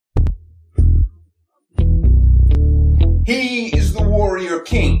He is the warrior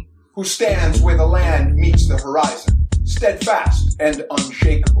king who stands where the land meets the horizon, steadfast and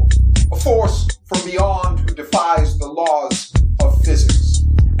unshakable, a force from beyond who defies the laws of physics.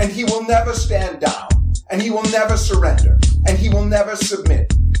 And he will never stand down, and he will never surrender, and he will never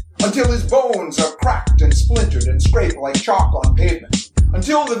submit, until his bones are cracked and splintered and scraped like chalk on pavement,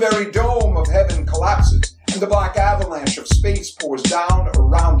 until the very dome of heaven collapses and the black avalanche of space pours down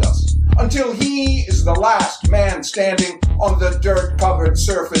around us, until he is the last man standing on the dirt-covered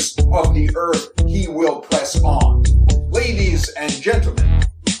surface of the earth. He will press on. Ladies and gentlemen,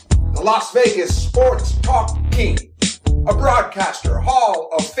 the Las Vegas Sports Talk King, a broadcaster, Hall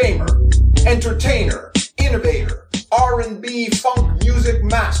of Famer, entertainer, innovator, R&B funk music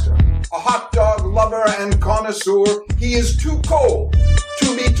master, a hot dog lover and connoisseur. He is too cold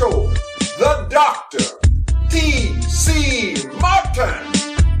to be told. The Doctor, T.C. Martin.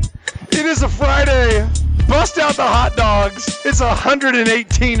 It is a Friday. Bust out the hot dogs. It's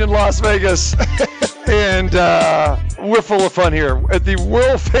 118 in Las Vegas. And we're full of fun here at the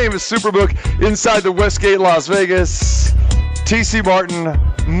world-famous Superbook inside the Westgate, Las Vegas. T.C. Martin,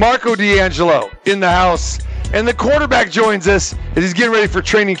 Marco D'Angelo in the house. And the quarterback joins us as he's getting ready for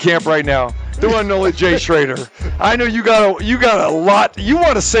training camp right now. The one and only Jay Schrader. I know you got a lot. You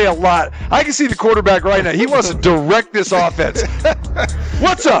want to say a lot. I can see the quarterback right now. He wants to direct this offense.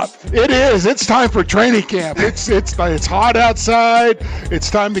 What's up? It is. It's time for training camp. It's hot outside. It's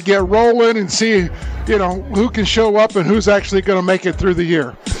time to get rolling and see, who can show up and who's actually going to make it through the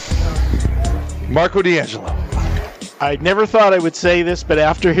year. Marco D'Angelo. I never thought I would say this, but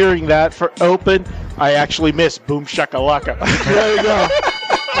after hearing that for open, I actually miss Boom Shakalaka. There you go.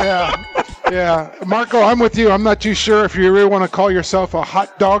 Yeah. Marco, I'm with you. I'm not too sure if you really want to call yourself a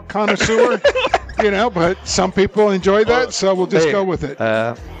hot dog connoisseur, but some people enjoy that, so we'll just go with it.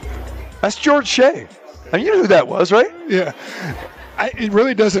 That's George Shea. I mean, you know who that was, right? Yeah. It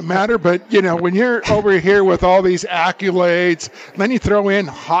really doesn't matter, but, when you're over here with all these accolades, then you throw in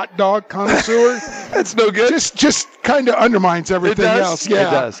hot dog connoisseur. That's no good. Just kind of undermines everything else. Yeah.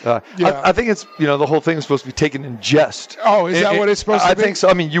 It does. I think it's, the whole thing is supposed to be taken in jest. Oh, is that what it's supposed to be? I think so.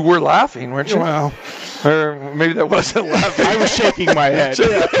 I mean, you were laughing, weren't you? Well. Or maybe that wasn't laughing. I was shaking my head.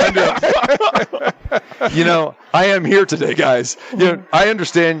 I am here today, guys. I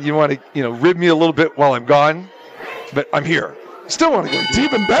understand you want to, rib me a little bit while I'm gone, but I'm here. Still want to go. It's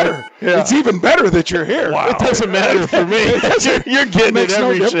even better. Yeah. It's even better that you're here. Wow. It doesn't matter for me. You're getting it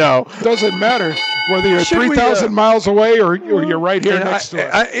every show. Doesn't matter whether you're 3,000 miles away or you're right here next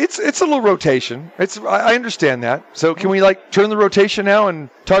to us. It's a little rotation. I understand that. So can we turn the rotation now and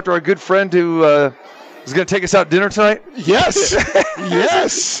talk to our good friend who is going to take us out to dinner tonight? Yes.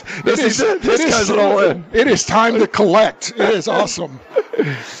 Yes. This guy's it all in. It is time to collect. It is awesome.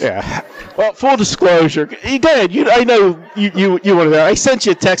 Yeah. Well, full disclosure. Go ahead. I know you were there. I sent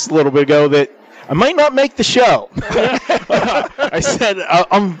you a text a little bit ago that I might not make the show. I said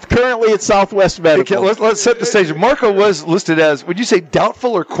I'm currently at Southwest Medical. Okay, let's set the stage. Marco was listed as, would you say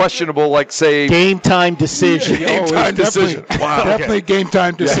doubtful or questionable, game time decision. Game time decision. Wow. Definitely game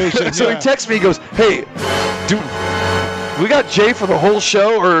time decision. Yeah. So he texts me, he goes, hey, dude, we got Jay for the whole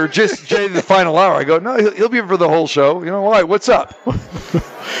show or just Jay the final hour? I go, no, he'll be here for the whole show. Why? What's up?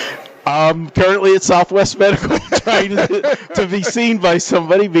 I'm currently at Southwest Medical trying to be seen by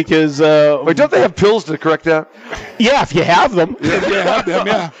somebody because... Wait, don't they have pills to correct that? Yeah, if you have them. If you have them,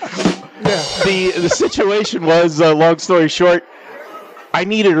 yeah. The situation was, long story short, I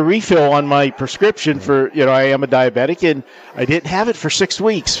needed a refill on my prescription for, I am a diabetic, and I didn't have it for 6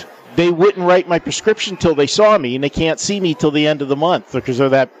 weeks. They wouldn't write my prescription till they saw me, and they can't see me till the end of the month because they're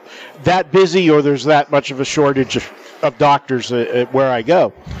that busy or there's that much of a shortage of doctors where I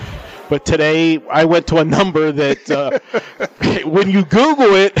go. But today I went to a number that when you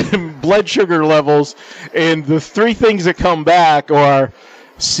Google it, blood sugar levels, and the three things that come back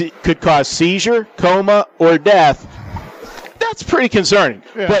could cause seizure, coma, or death. That's pretty concerning.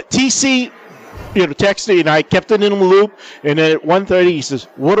 Yeah. But TC, texted me, and I kept it in the loop. And then at 1:30, he says,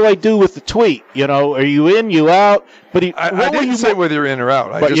 "What do I do with the tweet? Are you in, you out?" But I didn't say whether you're in or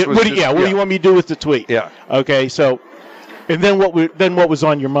out. What do you want me to do with the tweet? Yeah. Okay. So, and then what was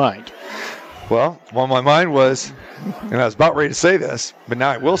on your mind? Well, on my mind was, and I was about ready to say this, but now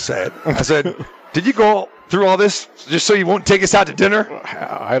I will say it. I said, "Did you go through all this just so you won't take us out to dinner?"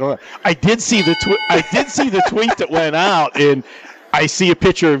 I don't know. I did see the tweet that went out, and I see a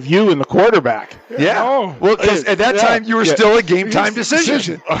picture of you and the quarterback. Yeah. Oh. Well, because at that time you were still a game time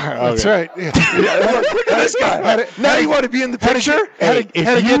decision. That's right. Yeah. Look at this guy. Now you want to be in the picture? Had to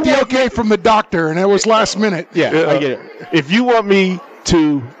get the okay from the doctor, and it was last minute. Yeah, I get it. If you want me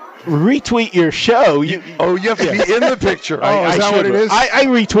to retweet your show. You have to be in the picture. Is that what it is? I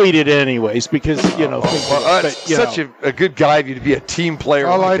retweet it anyways because such a good guy of you to be a team player.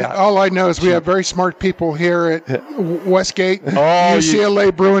 All I know is we have very smart people here at Westgate.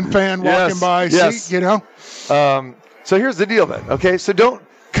 UCLA Bruin fan walking by. Yes. See, you know. So here's the deal then. Okay, so don't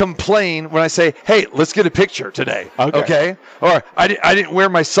complain when I say, "Hey, let's get a picture today." Okay? Or I didn't wear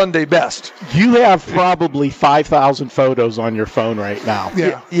my Sunday best. You have probably 5,000 photos on your phone right now.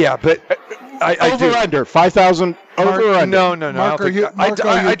 Yeah, but I over under 5,000 over or under. No. Marco,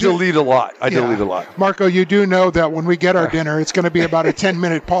 I delete a lot. I delete a lot. Marco, you do know that when we get our dinner, it's going to be about a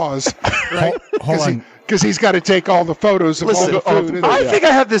 10-minute pause, right? Hold on. Because he's got to take all the photos of all the food. I think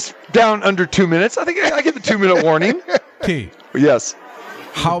I have this down under 2 minutes. I think I get the 2-minute warning. T. Yes.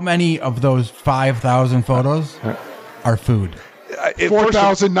 How many of those 5,000 photos are food?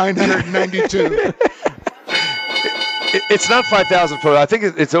 4,992. It's not 5,000 photos. I think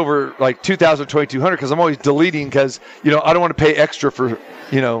it's over like 2,000, 2,200 because I'm always deleting because, I don't want to pay extra for,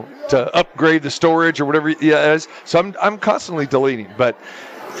 to upgrade the storage or whatever it is. So I'm constantly deleting. But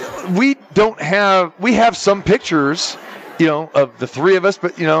we have some pictures, of the three of us,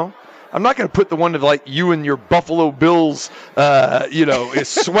 but, I'm not going to put the one of like you and your Buffalo Bills,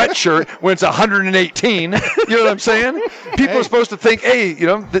 sweatshirt when it's 118. You know what I'm saying? People are supposed to think, hey,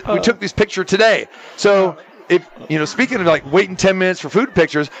 we took this picture today. So if, speaking of like waiting 10 minutes for food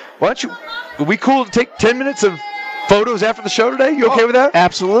pictures, are we cool to take 10 minutes of photos after the show today? You okay with that?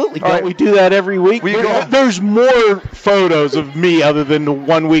 Absolutely. Don't we do that every week? There's more photos of me other than the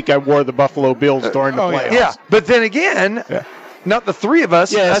 1 week I wore the Buffalo Bills during the playoffs. Yeah, but then again... Not the three of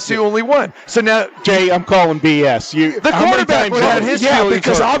us. That's the only one. So now, Jay, I'm calling BS. The quarterback would have his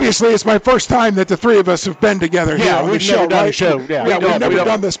because obviously it's my first time that the three of us have been together. Yeah, we've never done a show. We've never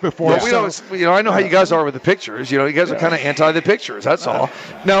done this before. We always, I know how you guys are with the pictures. You guys are kind of anti the pictures. That's all.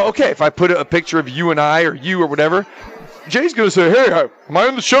 Now, okay, if I put a picture of you and I or you or whatever, Jay's going to say, "Hey, am I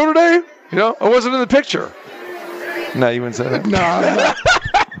on the show today? I wasn't in the picture." No, you wouldn't say that. No.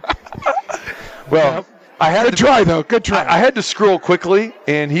 Well. Good try. I had to scroll quickly,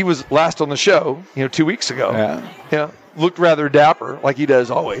 and he was last on the show, 2 weeks ago. Yeah. Looked rather dapper, like he does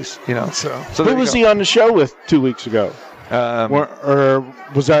always, So who was he on the show with 2 weeks ago? Or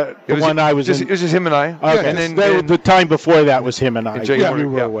was that the one I was in? It was just him and I. Okay. And then the time before that was him and I. We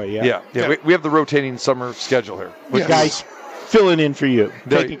have the rotating summer schedule here. Guys filling in for you,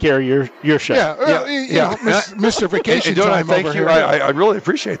 taking care of your show. Mr. Vacation time thank over you. here. I really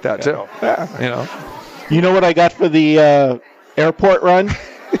appreciate that, too. You know what I got for the airport run?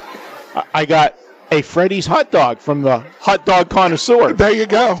 I got a Freddy's hot dog from the hot dog connoisseur. There you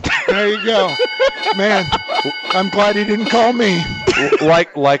go. Man, I'm glad he didn't call me.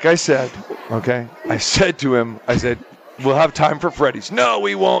 Like I said, okay? I said to him, we'll have time for Freddy's. No,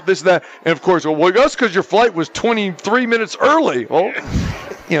 we won't. This, that. And, of course, that's because your flight was 23 minutes early. Well,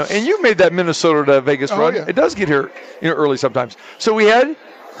 and you made that Minnesota to Vegas run. Yeah. It does get here early sometimes. So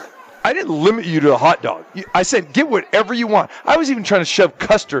I didn't limit you to a hot dog. I said, get whatever you want. I was even trying to shove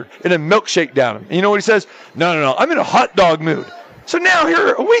custard in a milkshake down him. And you know what he says? No, I'm in a hot dog mood. So now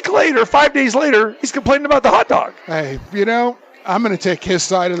here, a week later, 5 days later, he's complaining about the hot dog. Hey, I'm going to take his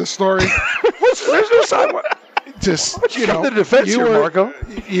side of the story. There's no side. Just, come to the defense here, Marco.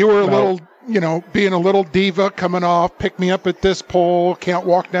 You were a little... being a little diva coming off, pick me up at this pole, can't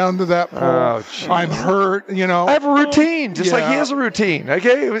walk down to that pole. Oh, I'm hurt, I have a routine, just like he has a routine,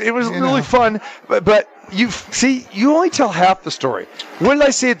 okay? It was really fun, but you only tell half the story. What did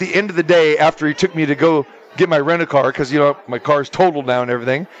I say at the end of the day after he took me to go get my rent-a-car, because, my car's totaled now and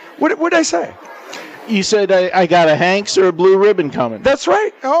everything? What did I say? You said I got a Hanks or a Blue Ribbon coming. That's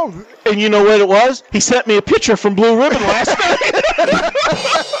right. Oh. And you know what it was? He sent me a picture from Blue Ribbon last night.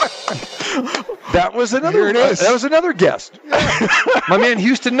 That was another guest. My man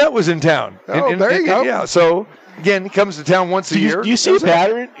Houston Nutt was in town. There you go. Yeah. So again, he comes to town once a year. Do you see a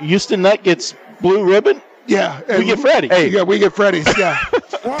pattern? Houston Nutt gets Blue Ribbon. Yeah, we get Freddy. Hey, we get Freddy's. Yeah.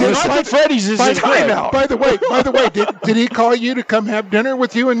 Freddy's is in time. By the way, did he call you to come have dinner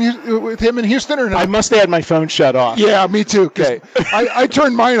with you and with him in Houston or not? I must have had my phone shut off. Yeah, me too. Okay. I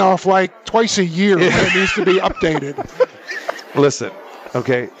turn mine off like twice a year when it needs to be updated. Listen.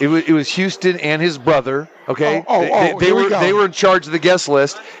 Okay, it was Houston and his brother. Okay, they were in charge of the guest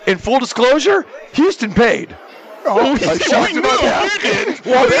list. In full disclosure, Houston paid. Oh, I'm shocked about that.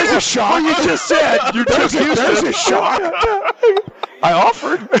 Well, there's a shock. Well, you just said you took Houston. There's a shock. I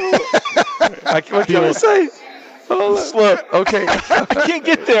offered. What can I say? Slow. Okay. I can't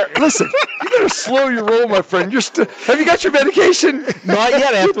get there. Listen, you better slow your roll, my friend. Have you got your medication? Not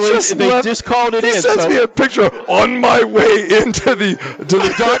yet, Anthony. They just called it he in. sends me a picture on my way into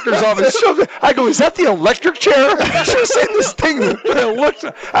the doctor's office. I go, is that the electric chair? You should have seen this thing.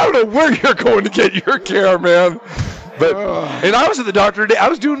 I don't know where you're going to get your care, man. But and I was at the doctor today. I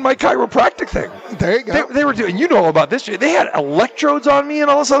was doing my chiropractic thing. There you go. They were doing. You know all about this. They had electrodes on me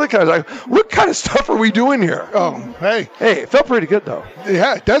and all this other kind of. Like, what kind of stuff are we doing here? Oh, hey. Hey, it felt pretty good though.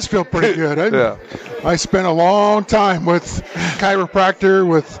 Yeah, it does feel pretty good. Yeah. I spent a long time with chiropractor,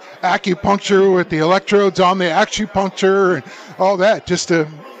 with acupuncture, with the electrodes on the acupuncture, and all that, just to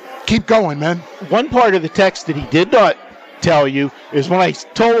keep going, man. One part of the text that he did not tell you is when I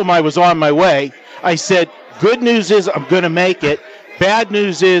told him I was on my way, I said, good news is I'm going to make it. Bad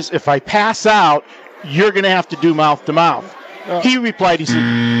news is if I pass out, you're going to have to do mouth to mouth. He replied, he said,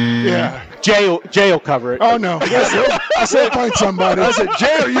 Yeah. Jay will cover it. Oh, no. I said, find somebody. I said,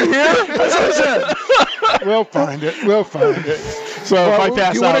 Jay, are you here? That's what I said. We'll find it. We'll find it. So if I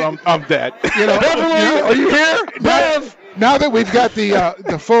pass out, I'm dead. You know, Are you here? Bev? Now that we've got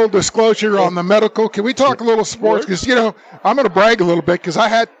the full disclosure on the medical, can we talk a little sports? Because, I'm going to brag a little bit because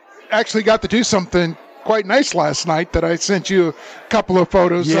I actually got to do something quite nice last night that I sent you a couple of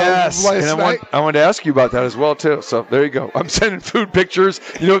photos yes, of last and night. I wanted to ask you about that as well, too. So there you go. I'm sending food pictures.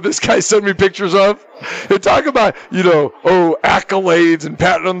 You know what this guy sent me pictures of? They talk about, accolades and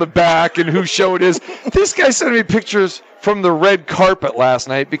patting on the back and whose show it is. This guy sent me pictures from the red carpet last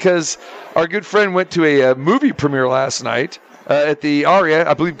night because our good friend went to a movie premiere last night. At the Aria,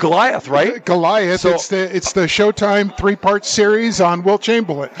 I believe Goliath, right? Goliath. So, it's the Showtime 3-part series on Wilt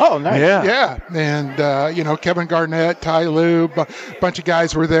Chamberlain. Oh, nice. Yeah. And, Kevin Garnett, Ty Lue, a bunch of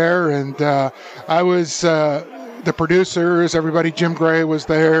guys were there. And I was the producers, everybody, Jim Gray was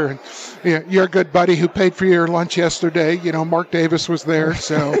there. And your good buddy who paid for your lunch yesterday, Mark Davis was there.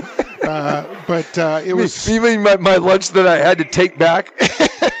 So, it was... You mean my lunch that I had to take back?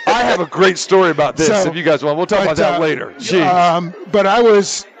 I have a great story about this. If you guys want, we'll talk about that later. But I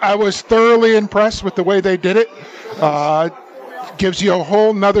was thoroughly impressed with the way they did it. Gives you a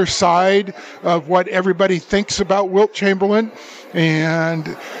whole nother side of what everybody thinks about Wilt Chamberlain. And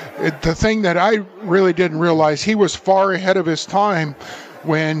the thing that I really didn't realize, he was far ahead of his time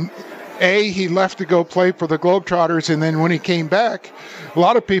when he left to go play for the Globetrotters, and then when he came back, a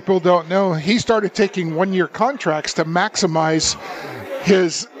lot of people don't know, he started taking one-year contracts to maximize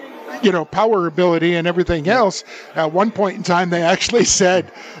his power ability and everything else. At one point in time, they actually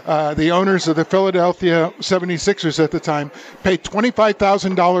said the owners of the Philadelphia 76ers at the time paid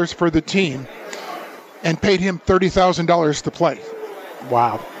 $25,000 for the team and paid him $30,000 to play.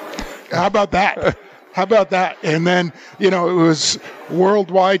 Wow. How about that? How about that? And then, it was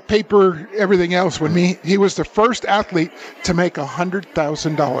worldwide paper, everything else. He was the first athlete to make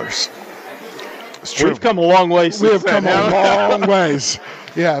 $100,000. It's true. We've come a long ways. We've come a long ways.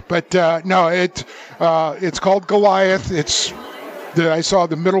 Yeah, but no, it's called Goliath. I saw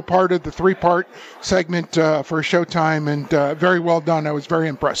the middle part of the 3-part segment for Showtime, and very well done. I was very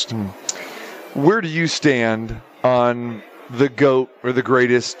impressed. Where do you stand on the GOAT or the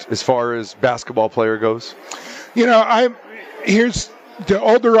greatest as far as basketball player goes? Here's the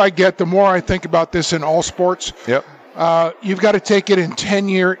older I get, the more I think about this in all sports. Yep. You've got to take it in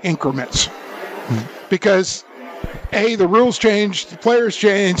 10-year increments because the rules change, the players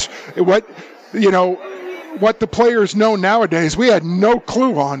change. What the players know nowadays, we had no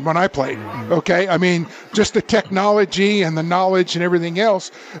clue on when I played. Okay, I mean, just the technology and the knowledge and everything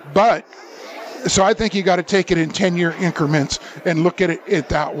else. But so I think you got to take it in 10-year increments and look at it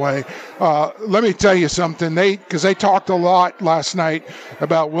that way. Let me tell you something. Because they talked a lot last night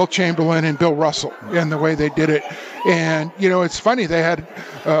about Wilt Chamberlain and Bill Russell and the way they did it. And it's funny, they had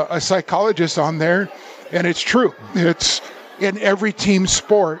a psychologist on there. And it's true. It's in every team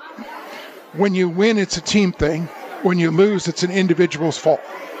sport. When you win, it's a team thing. When you lose, it's an individual's fault.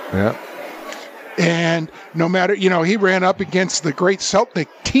 Yeah. And no matter, he ran up against the great Celtic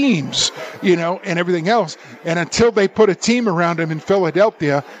teams, and everything else. And until they put a team around him in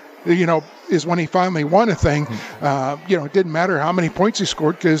Philadelphia, is when he finally won a thing. It didn't matter how many points he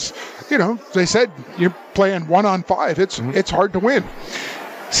scored because, they said you're playing 1-on-5. It's hard to win.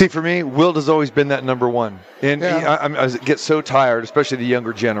 See, for me, Wilt has always been that number one. And I get so tired, especially the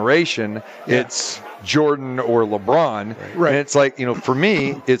younger generation, it's Jordan or LeBron. Right. And it's like, for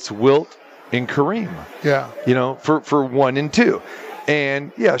me, it's Wilt and Kareem. Yeah. For 1 and 2.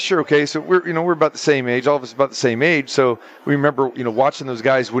 And yeah, sure, okay. So we're about the same age, all of us about the same age. So we remember, watching those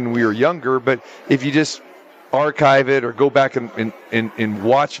guys when we were younger. But if you just archive it or go back and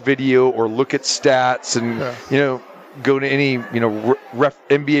watch video or look at stats and go to any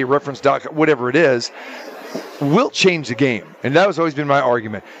NBA reference.com, whatever it is. Wilt changed the game, and that has always been my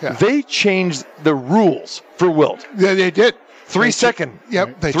argument. Yeah. They changed the rules for Wilt. Yeah, they did. 3 second.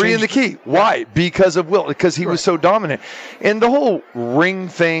 Yep. They 3 in the key. Why? Because of Wilt. Because he was so dominant. And the whole ring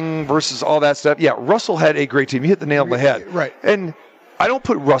thing versus all that stuff. Yeah, Russell had a great team. You hit the nail on the head. Right. And I don't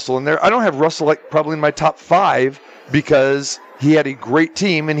put Russell in there. I don't have Russell probably in my top 5 because he had a great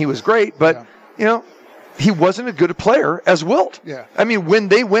team and he was great. But he wasn't as good a player as Wilt. Yeah. I mean, when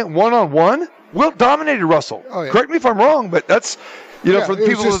they went one-on-one, Wilt dominated Russell. Oh, yeah. Correct me if I'm wrong, but that's, for the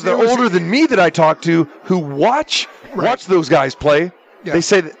people that are older than me that I talk to who watch those guys play, they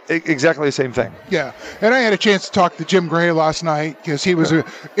say exactly the same thing. Yeah. And I had a chance to talk to Jim Gray last night because he was an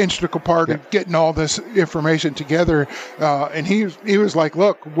integral part of getting all this information together. And he was like,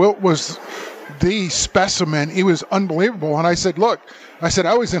 look, Wilt was the specimen. He was unbelievable. And I said, look,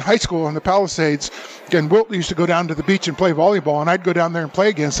 I was in high school in the Palisades, and Wilt used to go down to the beach and play volleyball, and I'd go down there and play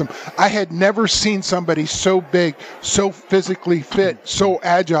against him. I had never seen somebody so big, so physically fit, so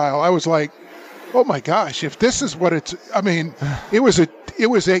agile. I was like, oh my gosh, if this is what it was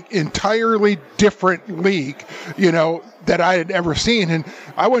a entirely different league, that I had ever seen. And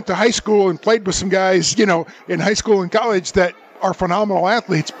I went to high school and played with some guys, in high school and college that are phenomenal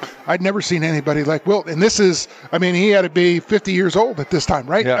athletes. I'd never seen anybody like Wilt. And this is, he had to be 50 years old at this time,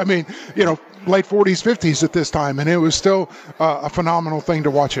 right? Yeah. Late 40s, 50s at this time. And it was still a phenomenal thing to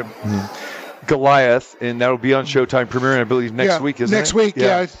watch him. Mm-hmm. Goliath, and that'll be on Showtime premiering, I believe, next week, isn't it? Next week,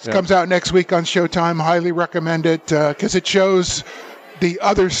 it comes out next week on Showtime. Highly recommend it because it shows the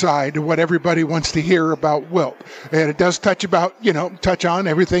other side of what everybody wants to hear about Wilt. And it does touch on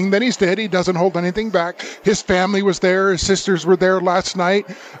everything that he's did. He doesn't hold anything back. His family was there. His sisters were there last night.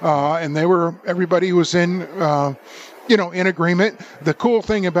 And everybody was in agreement. The cool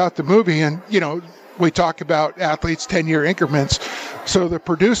thing about the movie, and, we talk about athletes 10-year increments. So the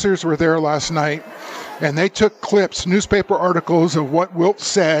producers were there last night, and they took clips, newspaper articles of what Wilt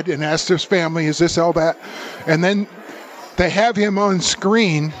said and asked his family, is this all that? And then they have him on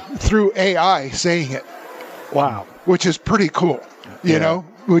screen through AI saying it. Wow. Which is pretty cool,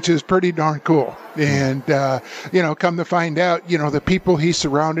 which is pretty darn cool. And, come to find out, the people he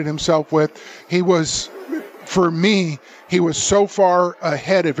surrounded himself with, for me, he was so far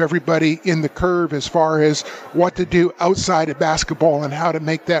ahead of everybody in the curve as far as what to do outside of basketball and how to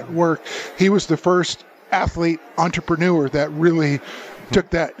make that work. He was the first athlete entrepreneur that really took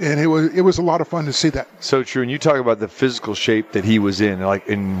that, and it was a lot of fun to see that. So true. And you talk about the physical shape that he was in,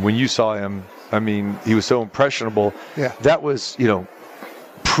 and when you saw him, he was so impressionable. Yeah. That was,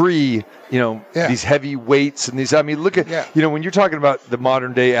 pre, these heavy weights and these. Look at, when you're talking about the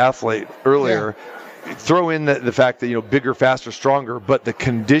modern day athlete earlier. Yeah. Throw in the fact that bigger, faster, stronger, but the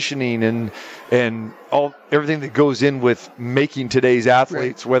conditioning and everything that goes in with making today's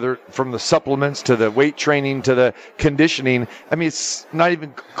athletes, whether from the supplements to the weight training to the conditioning, it's not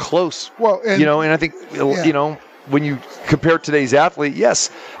even close. Well, and I think when you compare today's athlete, yes,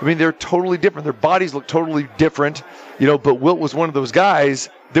 they're totally different. Their bodies look totally different, But Wilt was one of those guys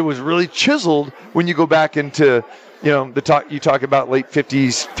that was really chiseled when you go back into. You talk about late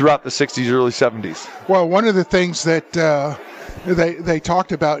 50s throughout the 60s, early 70s. Well, one of the things that they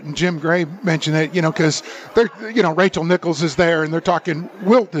talked about, and Jim Gray mentioned it, because Rachel Nichols is there, and they're talking.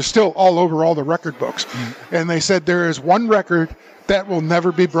 Wilt is still all over all the record books, and they said there is one record that will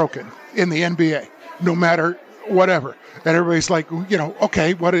never be broken in the NBA, no matter whatever. And everybody's like,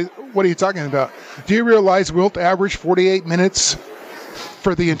 okay, what are you talking about? Do you realize Wilt averaged 48 minutes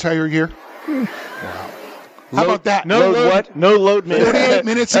for the entire year? How about that? No load management. 48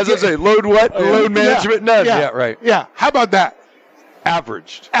 minutes. As I say, load what? Load management? None. Yeah, right. Yeah. How about that?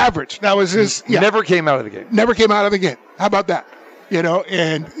 Averaged. That was his. Yeah. Never came out of the game. Never came out of the game. How about that?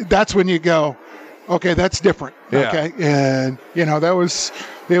 And that's when you go, okay, that's different. Yeah. Okay. And,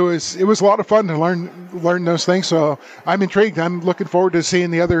 it was a lot of fun to learn those things. So I'm intrigued. I'm looking forward to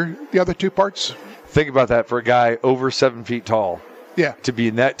seeing the other two parts. Think about that for a guy over 7 feet tall. Yeah. To be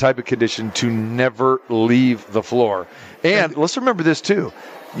in that type of condition, to never leave the floor. And let's remember this too.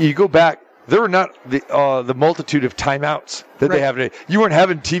 You go back, there were not the multitude of timeouts that they have today. You weren't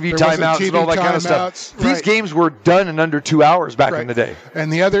having TV timeouts and all that kind of stuff. Right. These games were done in under 2 hours back in the day.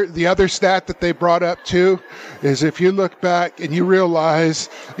 And the other stat that they brought up too is if you look back and you realize,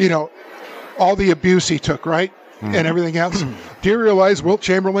 all the abuse he took, right? Mm. And everything else. Do you realize Wilt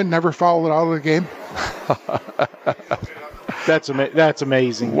Chamberlain never fouled out of the game? That's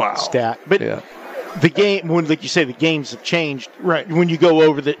amazing stat. But the game, like you say, the games have changed. Right. When you go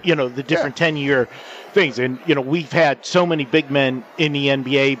over the different 10-year things. And, we've had so many big men in the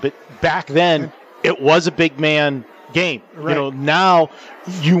NBA, but back then it was a big man game. Right. Now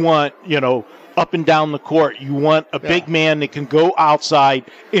you want, up and down the court. You want a big man that can go outside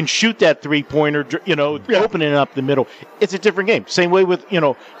and shoot that three-pointer, opening up the middle. It's a different game. Same way with,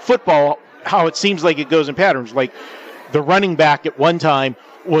 football, how it seems like it goes in patterns. Like the running back at one time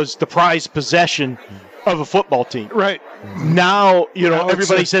was the prized possession of a football team. Right. Now,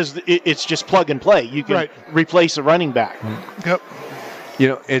 everybody says it's just plug and play. You can replace a running back.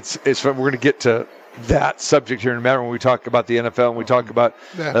 Yep. It's fun. We're going to get to that subject here in a minute when we talk about the NFL and we talk about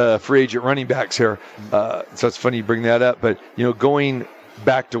free agent running backs here. So it's funny you bring that up. But, going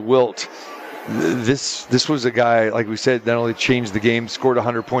back to Wilt, this was a guy, like we said, not only changed the game, scored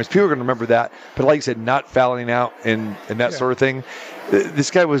 100 points. People are going to remember that. But like you said, not fouling out and that sort of thing.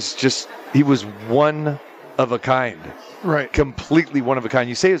 This guy was he was one of a kind. Right. Completely one of a kind.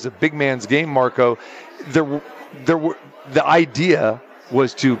 You say it was a big man's game, Marco. The idea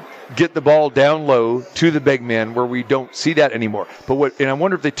was to get the ball down low to the big man where we don't see that anymore. But and I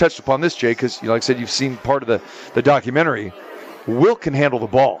wonder if they touched upon this, Jay, because like I said, you've seen part of the documentary. Wilt can handle the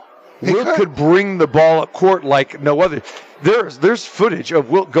ball. Wilt could bring the ball up court like no other. There's footage of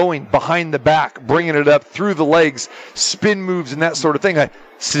Wilt going behind the back, bringing it up through the legs, spin moves and that sort of thing.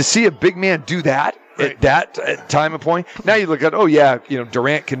 To see a big man do that at that time of point. Now you look at,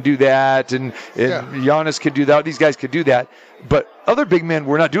 Durant can do that and Giannis can do that. These guys could do that. But other big men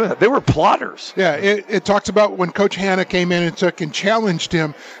were not doing that. They were plotters. Yeah, it talks about when Coach Hanna came in and challenged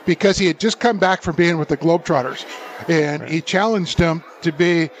him because he had just come back from being with the Globetrotters. And he challenged him to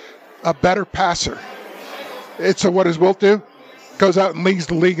be a better passer. So what does Wilt do? Goes out and leads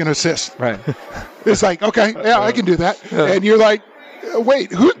the league in assists. Right. It's like, okay, I can do that. And you're like,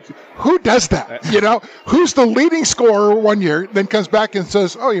 wait, who does that? Who's the leading scorer one year, then comes back and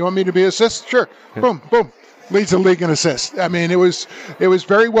says, oh, you want me to be assist? Sure. Boom, boom. Leads the league in assists. I mean, it was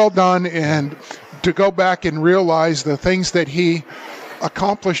very well done, and to go back and realize the things that he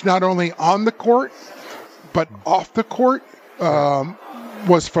accomplished not only on the court but off the court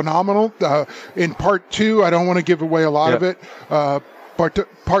was phenomenal. In part two, I don't want to give away a lot of it.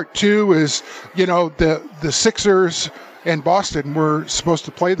 Part two is, the Sixers and Boston were supposed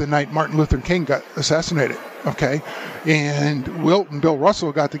to play the night Martin Luther King got assassinated. Okay, and Wilt and Bill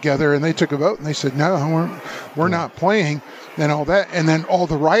Russell got together and they took a vote and they said, no, we're not playing and all that. And then all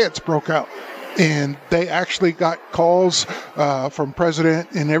the riots broke out. And they actually got calls from President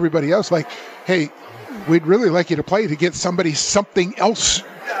and everybody else like, hey, we'd really like you to play to get something else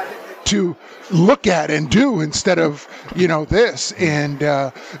to look at and do instead of, this. And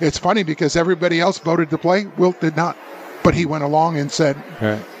it's funny because everybody else voted to play. Wilt did not. But he went along and said,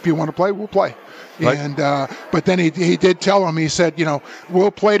 if you want to play, we'll play. And but then he did tell him, he said, we'll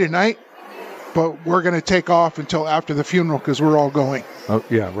play tonight, but we're going to take off until after the funeral because we're all going. Oh,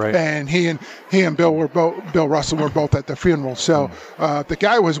 yeah, right. And he and Bill Russell were both at the funeral. So the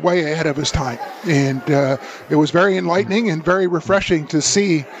guy was way ahead of his time. And it was very enlightening and very refreshing to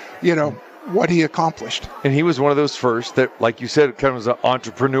see, what he accomplished. And he was one of those first that, like you said, kind of was an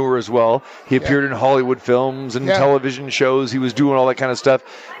entrepreneur as well. He appeared in Hollywood films and television shows. He was doing all that kind of stuff.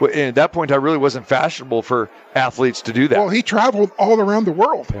 And at that point, it really wasn't fashionable for athletes to do that. Well, he traveled all around the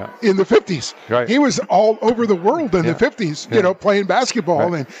world in the 50s. Right. He was all over the world in the 50s, playing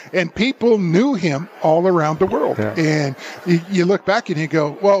basketball, and people knew him all around the world. Yeah. And you look back and you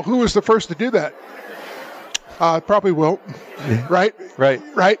go, well, who was the first to do that? Probably Wilt, right?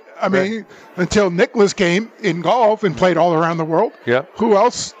 Right. I mean, until Nicklaus came in golf and played all around the world. Yeah. Who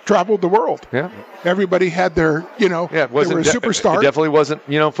else traveled the world? Yeah. Everybody had their, it wasn't, they were a superstar. It definitely wasn't,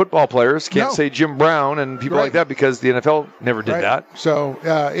 football players. Can't say Jim Brown and people like that because the NFL never did that. So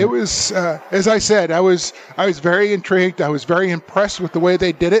it was, as I said, I was very intrigued. I was very impressed with the way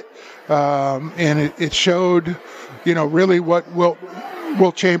they did it, and it showed, really what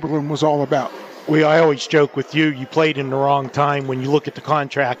Wilt Chamberlain was all about. I always joke with you played in the wrong time when you look at the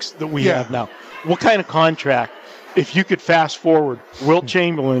contracts that we have now. What kind of contract, if you could fast forward Wilt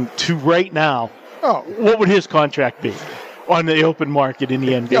Chamberlain to right now, what would his contract be on the open market in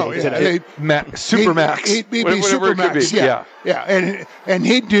the NBA today? Supermax. He'd be Supermax. Yeah. And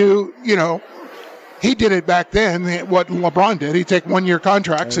he'd do, he did it back then, what LeBron did. He'd take 1-year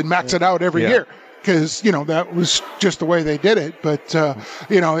contracts and max it out every year. Because, that was just the way they did it. But,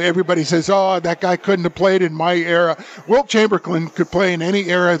 everybody says, oh, that guy couldn't have played in my era. Wilt Chamberlain could play in any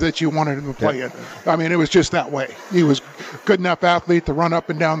era that you wanted him to play in. I mean, it was just that way. He was good enough athlete to run up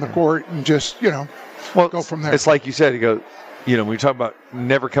and down the court and just, go from there. It's like you said, when you talk about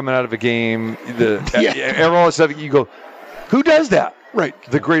never coming out of a game, all that stuff, you go, Who does that? Right.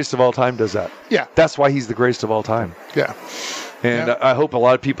 The greatest of all time does that. Yeah. That's why he's the greatest of all time. Yeah. And Yeah. I hope a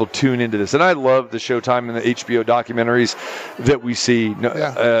lot of people tune into this. And I love the Showtime and the HBO documentaries that we see.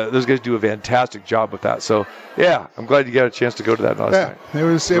 Those guys do a fantastic job with that. So, yeah, I'm glad you got a chance to go to that last night. It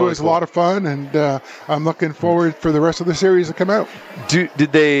was Really a cool. lot of fun, and I'm looking forward for the rest of the series to come out. Did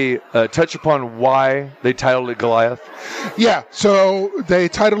they touch upon why they titled it Goliath? Yeah, so they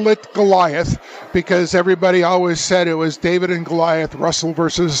titled it Goliath because everybody always said it was David and Goliath, Russell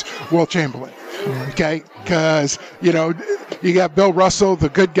versus Will Chamberlain. Okay, because you got Bill Russell, the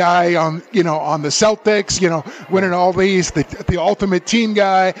good guy on the Celtics, winning all these, the ultimate team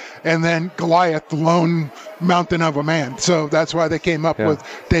guy, and then Goliath, the lone mountain of a man. So that's why they came up with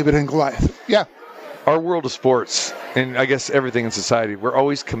David and Goliath. Yeah. Our world of sports, and I guess everything in society, we're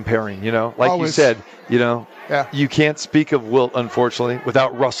always comparing, like Always. you said, Yeah. you can't speak of Wilt, unfortunately,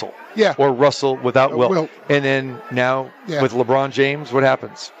 without Russell. Yeah. Or Russell without Wilt. Wilt. And then now Yeah. with LeBron James, what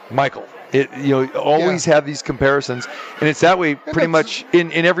happens? Michael. Always have these comparisons, and it's that way pretty much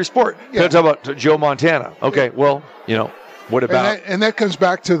in every sport. Yeah. Talk about Joe Montana. Okay, well, what about? And that comes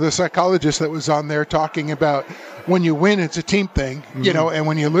back to the psychologist that was on there talking about when you win, it's a team thing, and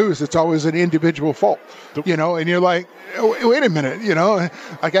when you lose, it's always an individual fault, and you're like, wait a minute,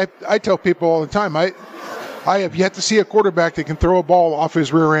 like I tell people all the time, I have yet to see a quarterback that can throw a ball off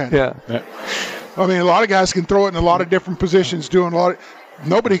his rear end. Yeah. I mean, a lot of guys can throw it in a lot of different positions, doing a lot of.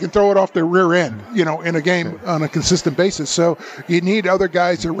 Nobody can throw it off their rear end, in a game on a consistent basis. So you need other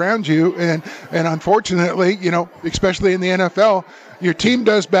guys around you. And unfortunately, especially in the NFL, your team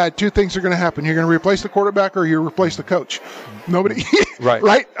does bad. Two things are going to happen. You're going to replace the quarterback or you replace the coach. Nobody, Right.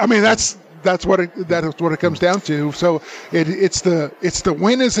 right? I mean, that's what it comes down to. So it's the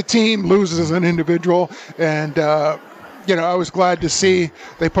win as a team, lose as an individual. And, I was glad to see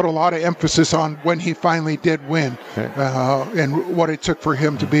they put a lot of emphasis on when he finally did win and what it took for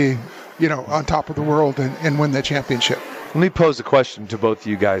him to be, on top of the world and win the championship. Let me pose a question to both of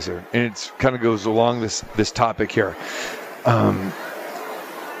you guys here, and it kind of goes along this topic here.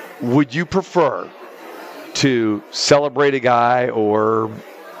 Would you prefer to celebrate a guy or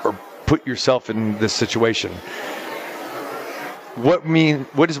put yourself in this situation? What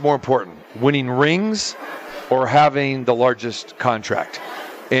is more important, winning rings or having the largest contract?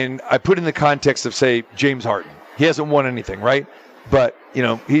 And I put in the context of, say, James Harden. He hasn't won anything, right? But,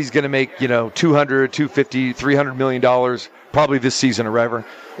 he's going to make, $200, $250, $300 million probably this season or whatever.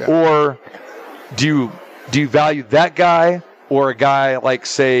 Yeah. Or do you value that guy or a guy like,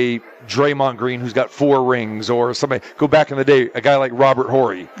 say, Draymond Green, who's got 4 rings, or somebody, go back in the day, a guy like Robert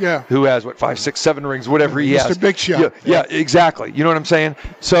Horry, who has, 5, 6, 7 rings, whatever he has. Mr. Big Shot. Yeah, exactly. You know what I'm saying?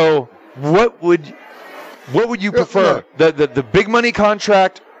 So what would you prefer, the big money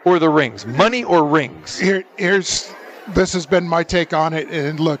contract or the rings? Money or rings? This has been my take on it.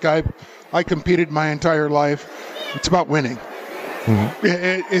 And look, I competed my entire life. It's about winning.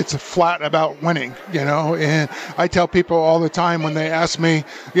 Mm-hmm. It's flat about winning, and I tell people all the time when they ask me,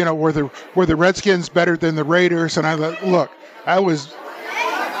 were the Redskins better than the Raiders? And I was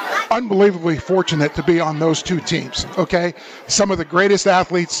unbelievably fortunate to be on those two teams. Okay. Some of the greatest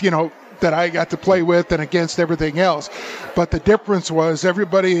athletes, that I got to play with and against everything else. But the difference was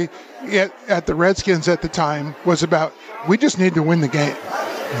everybody at the Redskins at the time was about, we just need to win the game.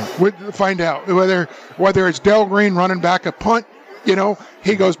 We'd find out whether it's Del Green running back a punt,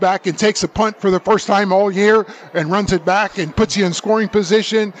 he goes back and takes a punt for the first time all year and runs it back and puts you in scoring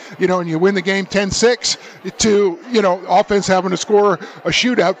position, and you win the game 10-6 to, offense having to score a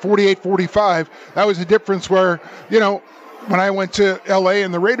shootout 48-45. That was the difference where, when I went to L.A.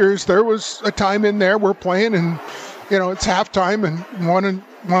 and the Raiders, there was a time in there we're playing and, it's halftime and one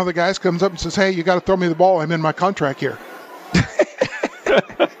of the guys comes up and says, hey, you got to throw me the ball. I'm in my contract here.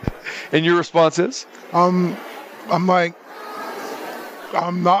 And your response is? I'm like,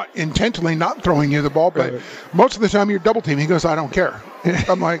 I'm not intentionally not throwing you the ball, but most of the time you're double teaming. He goes, I don't care.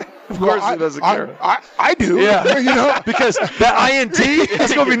 I'm like, of course he doesn't care. I do. Yeah. Because that INT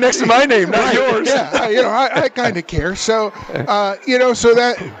is going to be next to my name, not yours. Yeah. I kind of care. So, so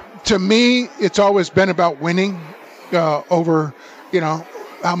that to me, it's always been about winning over,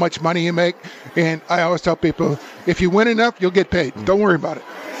 how much money you make. And I always tell people, if you win enough, you'll get paid. Don't worry about it.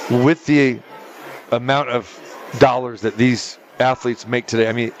 With the amount of dollars that these athletes make today,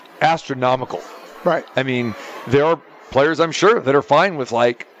 I mean, astronomical. Right. I mean, there are players, I'm sure, that are fine with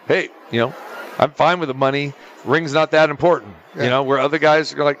hey, I'm fine with the money. Ring's not that important. Where other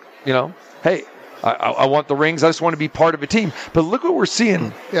guys are like, hey, I want the rings. I just want to be part of a team. But look what we're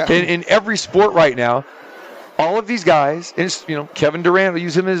seeing in every sport right now. all of these guys, and it's, Kevin Durant, I'll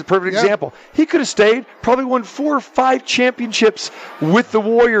use him as a perfect Yeah. example. He could have stayed, probably won 4 or 5 championships with the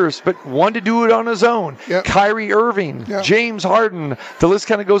Warriors, but wanted to do it on his own. Yep. Kyrie Irving, Yep. James Harden, the list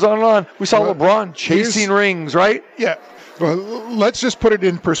kind of goes on and on. We saw Well, LeBron chasing rings, right? Yeah. Well, let's just put it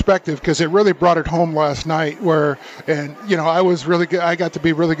in perspective because it really brought it home last night I was really good. I got to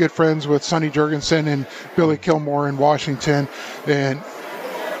be really good friends with Sonny Jurgensen and Billy Kilmore in Washington. And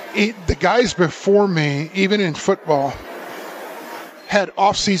the guys before me, even in football, had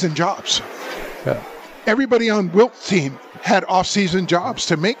off-season jobs. Yeah. Everybody on Wilt's team had off-season jobs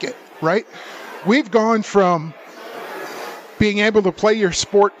to make it, right? We've gone from being able to play your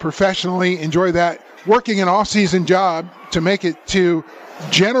sport professionally, enjoy that, working an off-season job to make it to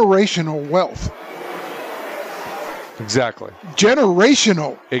generational wealth. Exactly.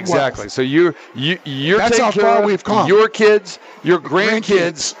 Generational Exactly. wealth. So you're That's taking how care far of we've come. your kids, your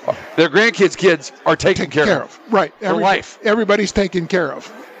grandkids, their grandkids' kids are taken care of. Right. For life. Everybody's taken care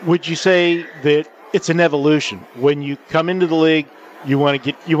of. Would you say that it's an evolution? When you come into the league, you want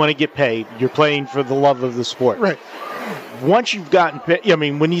to get paid. You're playing for the love of the sport. Right. Once you've gotten paid,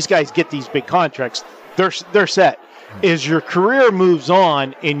 when these guys get these big contracts, they're set. As your career moves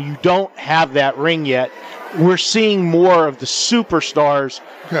on and you don't have that ring yet, we're seeing more of the superstars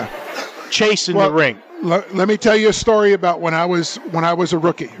chasing the ring. Let me tell you a story about when I was a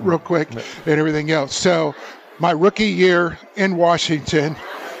rookie, real quick, and everything else. So, my rookie year in Washington,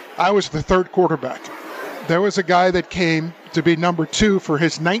 I was the third quarterback. There was a guy that came to be number 2 for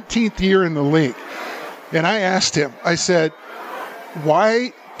his 19th year in the league. And I asked him, I said,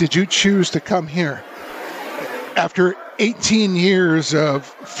 why did you choose to come here after 18 years of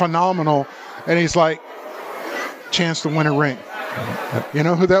phenomenal? And he's like, chance to win a ring. You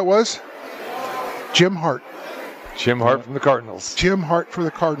know who that was? Jim Hart. Jim Hart from the Cardinals. Jim Hart for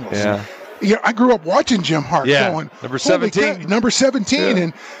the Cardinals. Yeah. Yeah, I grew up watching Jim Hart going, number "Holy 17. cow," number 17. Yeah.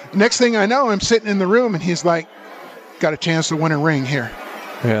 And next thing I know, I'm sitting in the room and he's like, got a chance to win a ring here.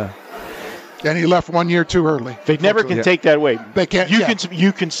 Yeah. And he left 1 year too early. They never can take that away. They can't.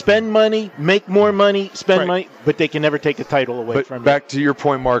 You can spend money, make more money, spend Right. money, but they can never take the title away But from back to your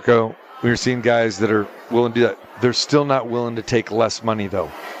point, Marco, we're seeing guys that are willing to do that. They're still not willing to take less money,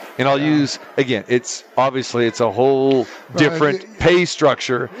 though. And I'll use, again, it's a whole different pay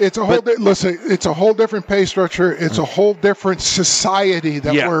structure. It's a whole listen. It's a whole different pay structure. It's a whole different society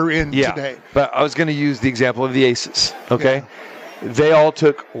that we're in today. But I was going to use the example of the Aces. Okay, they all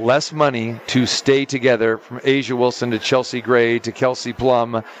took less money to stay together, from Asia Wilson to Chelsea Gray to Kelsey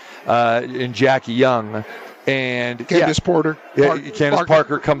Plum and Jackie Young. And Candace Porter. Candace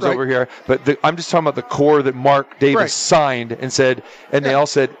Parker comes over here. But I'm just talking about the core that Mark Davis signed and said, and they all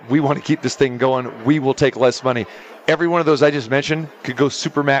said, we want to keep this thing going. We will take less money. Every one of those I just mentioned could go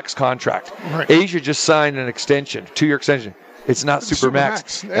Supermax contract. Right. Asia just signed an extension, 2-year extension. It's not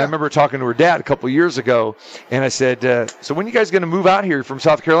Supermax. And I remember talking to her dad a couple of years ago, and I said, so when are you guys going to move out here from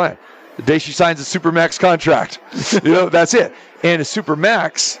South Carolina? The day she signs a Supermax contract. That's it. And a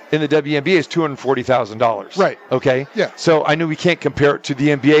Supermax in the WNBA is $240,000. Right. Okay? Yeah. So I know we can't compare it to the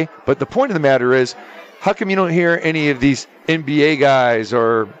NBA, but the point of the matter is, how come you don't hear any of these NBA guys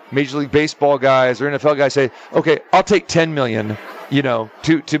or Major League Baseball guys or NFL guys say, okay, I'll take $10 million,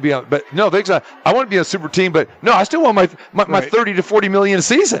 to be on, but no, I want to be on a super team, but no, I still want my 30 to 40 million a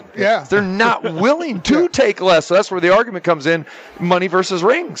season. Yeah. They're not willing to take less. So that's where the argument comes in, money versus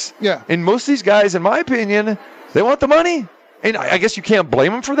rings. Yeah. And most of these guys, in my opinion, they want the money. And I guess you can't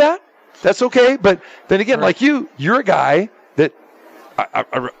blame them for that. That's okay. But then again, like you're a guy that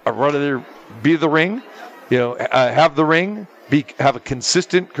I'd rather be the ring, have the ring, have a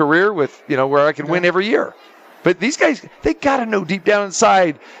consistent career with, where I can win every year. But these guys, they got to know deep down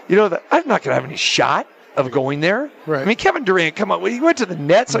inside, that I'm not going to have any shot of going there. Right. I mean, Kevin Durant, come on, he went to the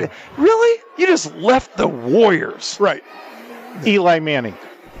Nets. Really? You just left the Warriors. Right. Eli Manning,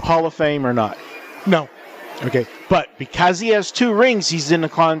 Hall of Fame or not? No. Okay. But because he has 2 rings, he's in the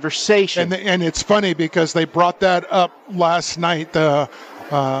conversation. And it's funny because they brought that up last night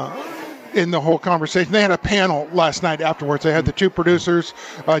in the whole conversation. They had a panel last night afterwards. They had the 2 producers,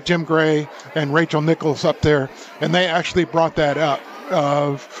 Jim Gray and Rachel Nichols, up there, and they actually brought that up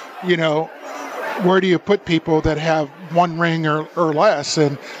of, where do you put people that have 1 ring or less?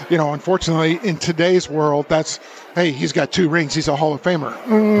 And, unfortunately, in today's world, he's got 2 rings. He's a Hall of Famer.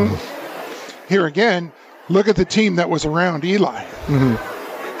 Here again, look at the team that was around Eli.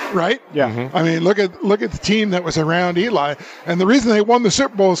 Right? Yeah. Mm-hmm. I mean, look at the team that was around Eli, and the reason they won the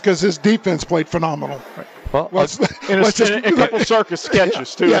Super Bowl is because his defense played phenomenal. Well, And a couple circus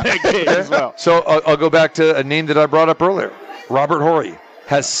sketches too in that game as well. So I'll go back to a name that I brought up earlier, Robert Horry.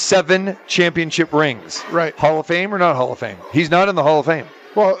 has 7 championship rings. Right. Hall of Fame or not Hall of Fame? He's not in the Hall of Fame.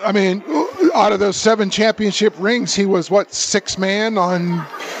 Well, I mean, out of those 7 championship rings, he was what, 6th man on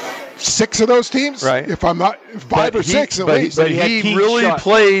 6 of those teams? Right. If I'm not 5 or 6 at least. But had he key really shots.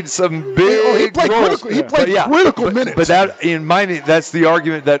 played some big he played roles. critical, he played critical minutes. But that, in my opinion, that's the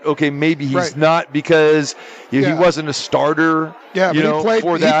argument that, okay, maybe he's Right. not because he Yeah. wasn't a starter. Yeah, you but know, he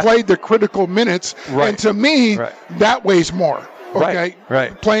for that. played the critical minutes, Right. and to me, Right. that weighs more. Okay,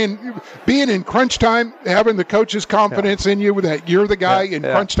 Right. being in crunch time, having the coach's confidence in you that you're the guy in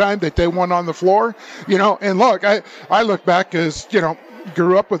Yeah. crunch time that they want on the floor, you know. And look, I look back as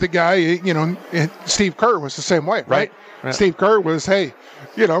grew up with a guy, and Steve Kerr was the same way, right? Right. Steve Kerr was, hey,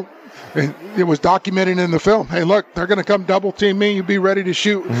 it was documented in the film. Hey, look, they're going to come double team me. You be ready to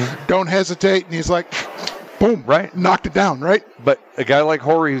shoot. Don't hesitate. And he's like, boom, Right. knocked it down, right? But a guy like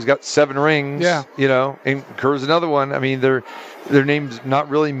Horry, who's got 7 rings, Yeah. and Kerr's another one. I mean, their name's not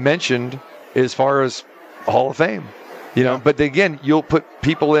really mentioned as far as Hall of Fame, But again, you'll put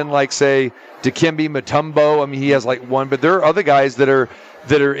people in like, say, Dikembe Mutombo. I mean, he has like 1, but there are other guys that are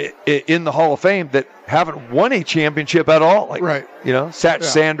in the Hall of Fame that haven't won a championship at all. Like, Right. Satch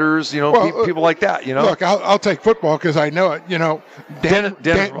Sanders, Well, people like that. Look, I'll take football because I know it.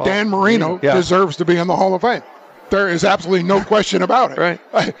 Dan Marino deserves to be in the Hall of Fame. There is absolutely no question about it. Right.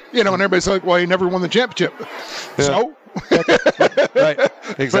 And everybody's like, well, he never won the championship. Yeah. So? Right.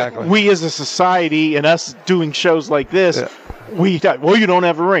 Exactly. We as a society and us doing shows like this, we thought, well, you don't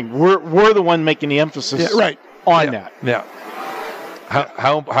have a ring. We're the one making the emphasis on that. Yeah.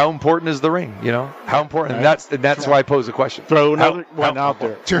 How important is the ring? How important? Right. And that's why I pose the question. Throw another one out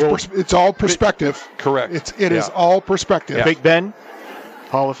there. It's all perspective. Correct. It is all perspective. Yeah. Big Ben,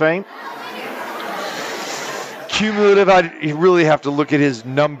 Hall of Fame. Cumulative, you really have to look at his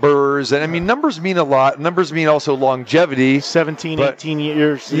numbers. And I mean, numbers mean a lot. Numbers mean also longevity. 17, 18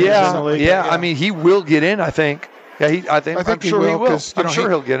 years. Yeah. I mean, he will get in, I think. Yeah, I'm sure he will. I'm sure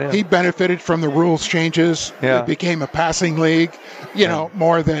he'll get in. He benefited from the rules changes. Yeah. It became a passing league,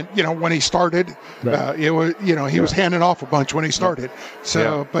 more than, when he started. Right. It was, he was handing off a bunch when he started.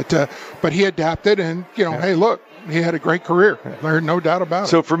 So, but he adapted and, hey, look, he had a great career. There's no doubt about it.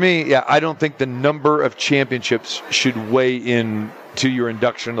 So for me, I don't think the number of championships should weigh in to your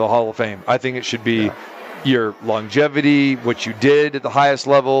induction to the Hall of Fame. I think it should be your longevity, what you did at the highest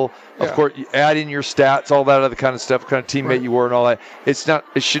level. Of course, you add in your stats, all that other kind of stuff, what kind of teammate you were and all that.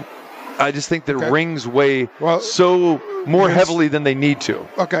 I just think that rings weigh so more heavily than they need to.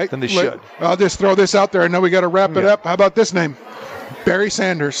 Okay. Than they should. I'll just throw this out there. I know we got to wrap it up. How about this name? Barry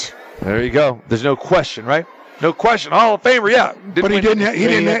Sanders. There you go. There's no question, right? No question. Hall of Famer, yeah. But he didn't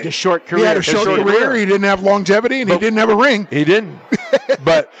have a short career. He had a short career. He didn't have longevity, and he didn't have a ring. He didn't.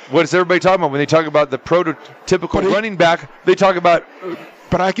 But what is everybody talking about when they talk about the prototypical running back? They talk about.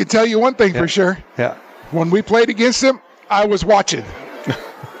 But I can tell you one thing for sure. Yeah. When we played against him, I was watching,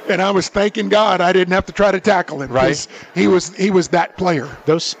 and I was thanking God I didn't have to try to tackle him. Right. He was that player.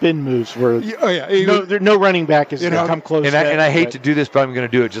 Those spin moves were. No running back has come close. And I hate to do this, but I'm going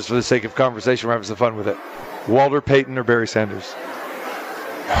to do it just for the sake of conversation. We're having some fun with it. Walter Payton or Barry Sanders?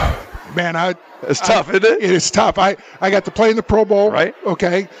 Man, it's tough, isn't it? It is tough. I got to play in the Pro Bowl, right?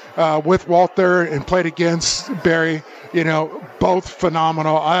 Okay, with Walter and played against Barry. Both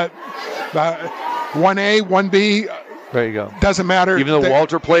phenomenal. 1A, 1B. There you go. Doesn't matter. Even though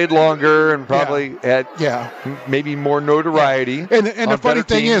Walter played longer and probably had maybe more notoriety. And the funny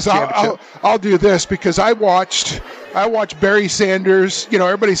thing is, I'll do this because I watched Barry Sanders.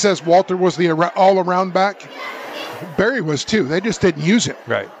 Everybody says Walter was the all-around back. Barry was too. They just didn't use him.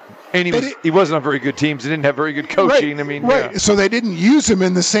 Right. And he wasn't on very good teams. He didn't have very good coaching. Right, I mean, right. So they didn't use him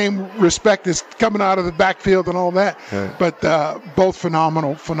in the same respect as coming out of the backfield and all that. Right. But both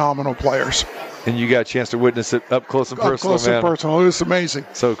phenomenal players. And you got a chance to witness it up close and personal, Up close and personal. It was amazing.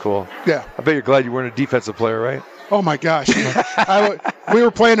 So cool. Yeah. I bet you're glad you weren't a defensive player, right? Oh, my gosh. We were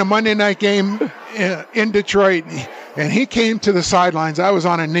playing a Monday night game in Detroit, and he came to the sidelines. I was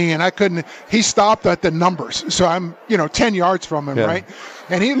on a knee, and I couldn't. He stopped at the numbers. So I'm, 10 yards from him, right?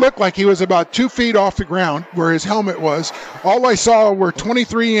 And he looked like he was about 2 feet off the ground where his helmet was. All I saw were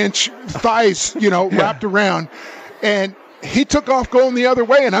 23-inch thighs, wrapped around. And he took off going the other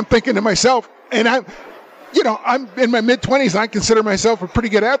way, and I'm thinking to myself, and I'm in my mid-20s, and I consider myself a pretty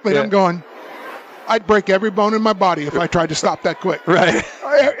good athlete. I'm going, I'd break every bone in my body if I tried to stop that quick. Right.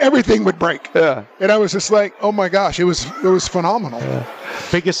 Everything would break. Yeah. And I was just like, oh my gosh, it was phenomenal. Yeah.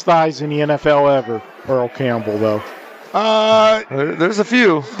 Biggest thighs in the NFL ever, Earl Campbell, though. There's a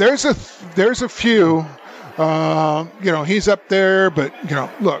few. There's a few. He's up there, but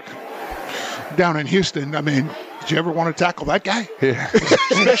look, down in Houston, I mean, you ever want to tackle that guy?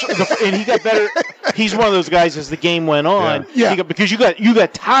 Especially and he got better. He's one of those guys as the game went on. Yeah. Because you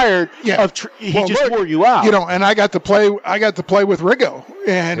got tired of he just wore you out. And I got to play with Riggo,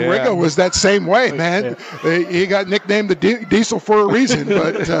 and Riggo was that same way, man. He got nicknamed the Diesel for a reason,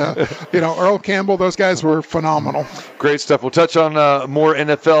 but Earl Campbell, those guys were phenomenal. Great stuff. We'll touch on more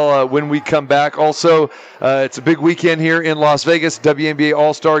NFL when we come back. Also, it's a big weekend here in Las Vegas. WNBA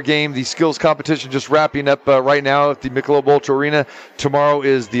All-Star Game, the skills competition just wrapping up right now at the Michelob Ultra Arena. Tomorrow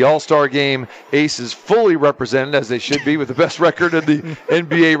is the All-Star Game. Ace is fully represented, as they should be, with the best record in the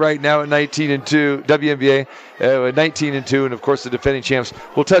NBA right now at 19-2. WNBA 19-2, and of course the defending champs.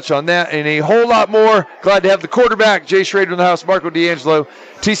 We'll touch on that and a whole lot more. Glad to have the quarterback, Jay Schrader, in the house. Marco D'Angelo,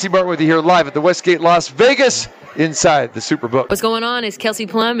 TC Martin with you here live at the Westgate Las Vegas inside the Superbook. What's going on? It's Kelsey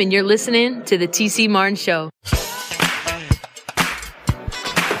Plum, and you're listening to the TC Martin Show.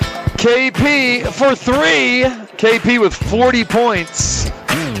 KP for 3. KP with 40 points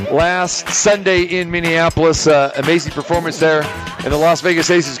last Sunday in Minneapolis. Amazing performance there. And the Las Vegas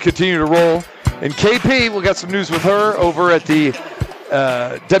Aces continue to roll. And KP, we got some news with her over at the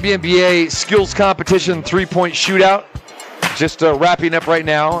WNBA skills competition 3-point shootout. Just wrapping up right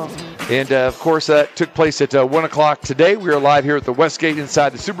now. And, of course, that took place at 1 o'clock today. We are live here at the Westgate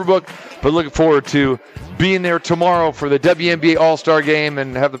inside the Superbook. But looking forward to being there tomorrow for the WNBA All-Star Game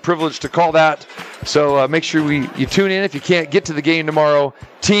and have the privilege to call that. So make sure you tune in if you can't get to the game tomorrow.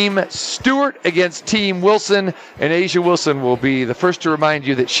 Team Stewart against Team Wilson. And A'ja Wilson will be the first to remind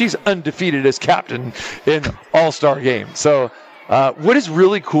you that she's undefeated as captain in All-Star Game. So what is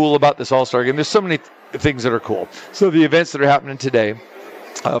really cool about this All-Star Game, there's so many things that are cool. So the events that are happening today,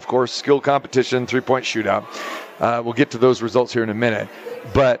 of course, skill competition, 3-point shootout. We'll get to those results here in a minute.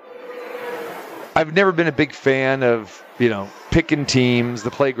 But I've never been a big fan of, picking teams,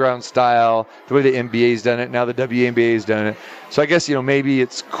 the playground style, the way the NBA's done it. Now the WNBA's done it. So I guess, maybe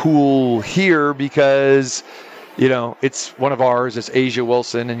it's cool here because, it's one of ours. It's A'ja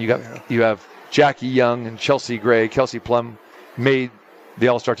Wilson, and you have Jackie Young and Chelsea Gray. Kelsey Plum made the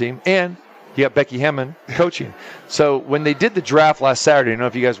All-Star team, and you got Becky Hammond coaching. So when they did the draft last Saturday, I don't know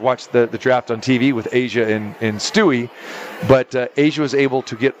if you guys watched the draft on TV with A'ja and Stewie, but A'ja was able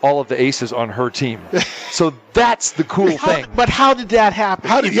to get all of the aces on her team. So that's the cool thing. But how did that happen?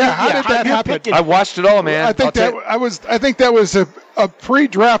 How did that happen? I watched it all, man. I think that was a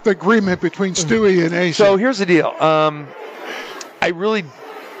pre-draft agreement between Stewie and A'ja. So here's the deal. I really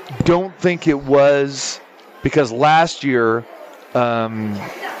don't think it was because last year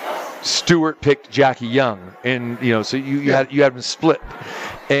Stewart picked Jackie Young, and so you had them split,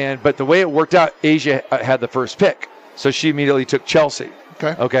 but the way it worked out, A'ja had the first pick, so she immediately took Chelsea.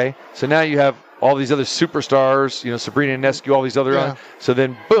 Okay. So now you have all these other superstars, Sabrina Ionescu, all these other on. So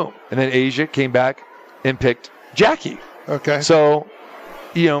then boom, and then A'ja came back and picked Jackie. Okay. So,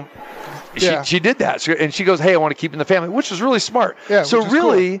 she did that, and she goes, "Hey, I want to keep in the family," which was really smart. Yeah. So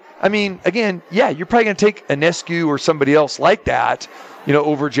really, cool. I mean, again, you're probably going to take Ionescu or somebody else like that.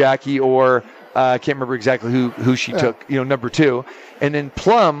 Over Jackie, or I can't remember exactly who she took, number 2. And then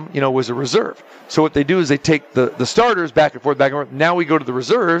Plum, was a reserve. So what they do is they take the starters back and forth. Now we go to the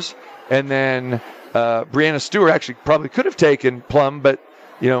reserves, and then Breanna Stewart actually probably could have taken Plum, but,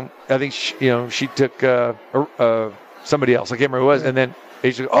 I think, she took somebody else. I can't remember who it was. And then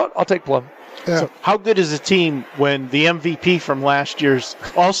A'ja, I'll take Plum. Yeah. So how good is a team when the MVP from last year's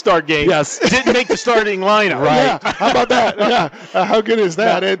All-Star game didn't make the starting lineup? Right. Yeah. How about that? Yeah. How good is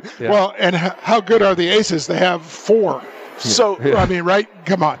that? And how good are the Aces? They have 4. So, I mean, right?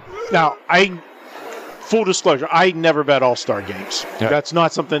 Come on. Now, full disclosure, I never bet All-Star games. Yeah. That's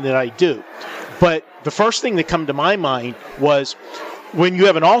not something that I do. But the first thing that come to my mind was when you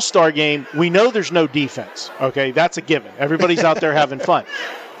have an All-Star game, we know there's no defense. Okay, that's a given. Everybody's out there having fun.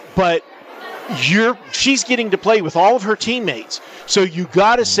 But she's getting to play with all of her teammates. So you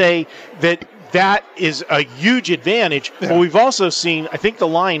got to say that is a huge advantage. Yeah. But we've also seen, I think the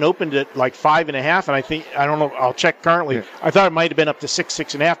line opened at like 5.5, and I don't know, I'll check currently. Yeah. I thought it might have been up to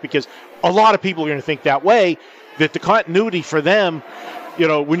 6.5, because a lot of people are going to think that way, that the continuity for them,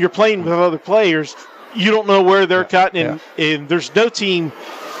 when you're playing with other players, you don't know where they're cutting, and there's no team,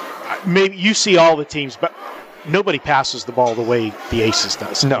 maybe you see all the teams, but nobody passes the ball the way the Aces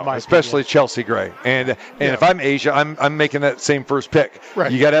does. No, especially Chelsea Gray. And if I'm A'ja, I'm making that same first pick.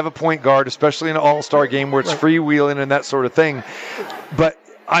 Right. You got to have a point guard, especially in an All-Star game where it's freewheeling and that sort of thing. But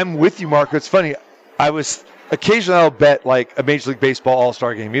I'm with you, Marco. It's funny. Occasionally I'll bet like a Major League Baseball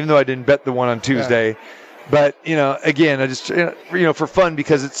All-Star game, even though I didn't bet the one on Tuesday. Yeah. But, again, I just, for fun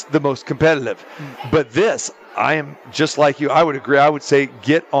because it's the most competitive. But this, I am just like you. I would agree. I would say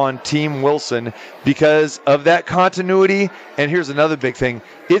get on Team Wilson because of that continuity. And here's another big thing.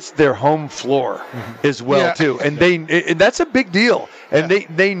 It's their home floor as well, too. And and that's a big deal. And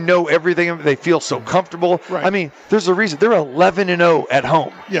they know everything. They feel so comfortable. Right. I mean, there's a reason. They're 11-0 at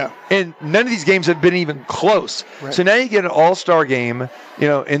home. Yeah. And none of these games have been even close. Right. So now you get an all-star game,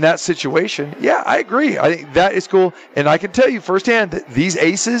 in that situation. Yeah, I agree. I think that is cool. And I can tell you firsthand that these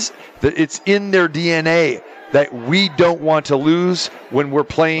aces, that it's in their DNA that we don't want to lose when we're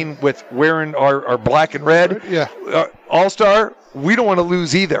playing with wearing our black and red. Yeah. All-star, we don't want to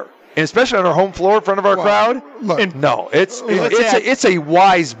lose either. And especially on our home floor in front of our crowd. Look, No, it's a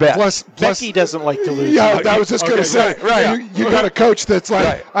wise bet. plus, Becky doesn't like to lose. yeah, I was just going to say, right. You got a coach that's like,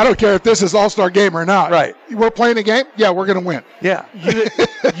 Right. I don't care if this is all-star game or not. Right. We're playing a game? Yeah, we're going to win. Yeah.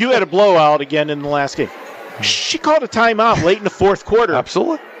 You had a blowout again in the last game. She called a timeout late in the fourth quarter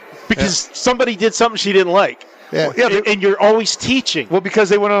Absolutely. because somebody did something she didn't like. Yeah. And you're always teaching. Well, because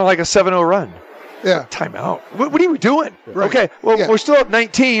they went on like a 7-0 run. Yeah. Timeout. What are we doing? Right. Okay, well, Yeah. we're still up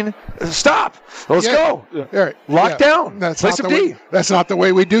 19. Stop. Let's go. All right. Lock down. That's Play not some the way, D. That's not the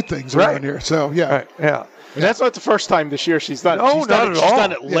way we do things Right. around here. So, yeah. All right, yeah. And that's not the first time this year she's done it. No, She's done not it. at all. She's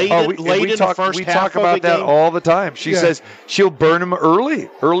done it late, Oh, late in the first we half talk of about the that game. all the time. She Yeah. says she'll burn them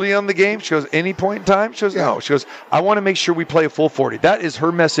early on the game. She goes, any point in time? She goes, no. She goes, I want to make sure we play a full 40. That is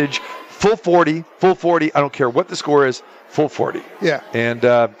her message. Full 40. I don't care what the score is. Full 40. Yeah.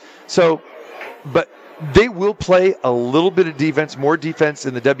 And but they will play a little bit of defense, more defense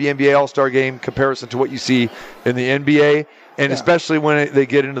in the WNBA All-Star Game comparison to what you see in the NBA, and especially when they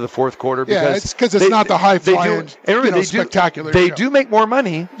get into the fourth quarter. Yeah, Because it's 'cause it's not the high-flying, spectacular They show. do make more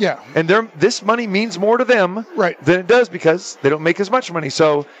money. Yeah. And this money means more to them Right. than it does because they don't make as much money.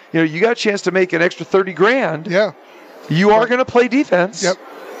 So, you got a chance to make an extra $30,000. Yeah. You are going to play defense. Yep.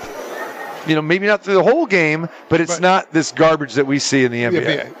 Maybe not through the whole game, but it's not this garbage that we see in the NBA.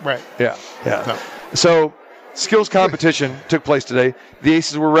 NBA. Right. Yeah. No. So, skills competition took place today. The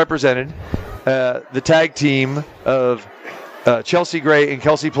Aces were represented. The tag team of Chelsea Gray and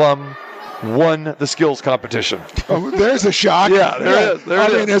Kelsey Plum won the skills competition. Oh, there's a shock. Yeah, there is. I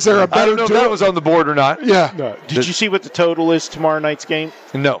mean, is there a I better don't know if that was on the board or not. Yeah. Did you see what the total is tomorrow night's game?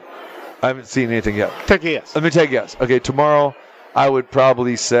 No, I haven't seen anything yet. Take a guess. Let me take a guess. Okay, tomorrow I would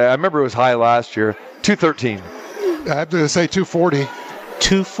probably say, I remember it was high last year, 213. I have to say 240.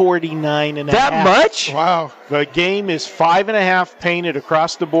 249 and a That half. much? Wow. The game is 5.5 painted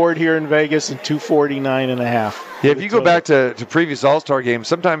across the board here in Vegas and 249 and a half. Yeah, if you go back to previous All-Star games,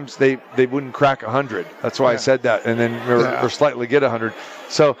 sometimes they wouldn't crack 100. That's why I said that, and then or slightly get 100.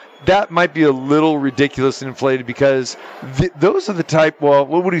 So that might be a little ridiculous and inflated because those are the type. Well,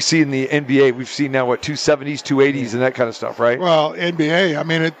 what would we see in the NBA? We've seen now 270s, 280s, and that kind of stuff, right? Well, NBA, I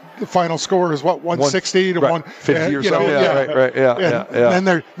mean, the final score is 160 to 150 or something. Right. And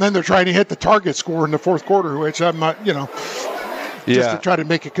then they're trying to hit the target score in the fourth quarter, which I'm not, just to try to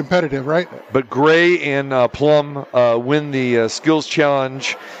make it competitive, right? But Gray and Plum win the skills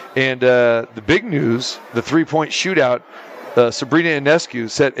challenge, and the big news, the three-point shootout. Sabrina Ionescu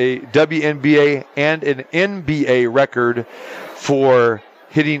set a WNBA and an NBA record for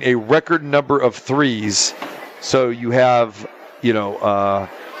hitting a record number of threes. So you have, you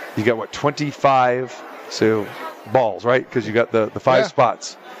got 25 balls, right? Because you got the 5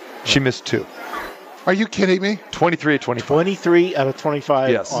 spots. She missed 2. Are you kidding me? 23 of 25. 23 out of 25.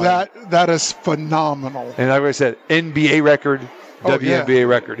 Yes. That is phenomenal. And like I said, NBA record, WNBA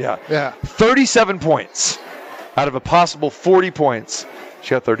record, Yeah. 37 points out of a possible 40 points.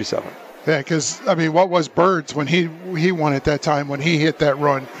 She got 37. Yeah, because, I mean, what was Birds when he won at that time when he hit that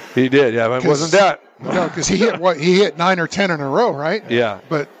run? He did, yeah. It wasn't that. No, because he hit 9 or 10 in a row, right? Yeah.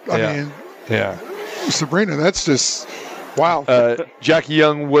 But, I mean, yeah. Sabrina, that's just, wow. Jackie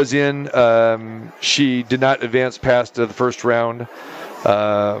Young was in. She did not advance past the first round.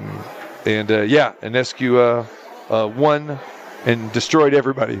 Ionescu won and destroyed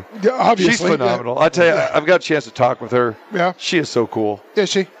everybody. Yeah, obviously. She's phenomenal. I tell you, I've got a chance to talk with her. Yeah. She is so cool. Is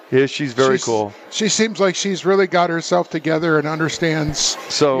she? Yeah, she's very cool. She seems like she's really got herself together and understands,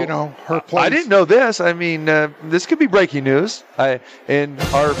 her place. I didn't know this. I mean, this could be breaking news. And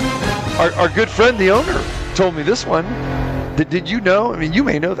our good friend, the owner, told me this one. Did you know? I mean, you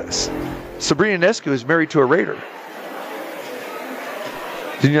may know this. Sabrina Ionescu is married to a Raider.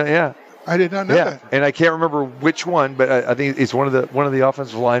 Did you know? Yeah. I did not know that. And I can't remember which one, but I think it's one of the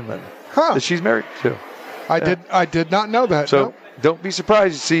offensive linemen that she's married to. I did not know that. So don't be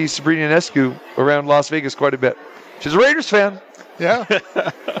surprised to see Sabrina Ionescu around Las Vegas quite a bit. She's a Raiders fan. Yeah.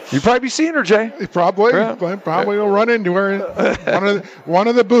 You probably be seeing her, Jay. Probably. Yeah. Probably will run into her in one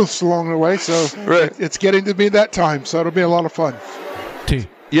of the booths along the way. So Right. it's getting to be that time. So it'll be a lot of fun. T.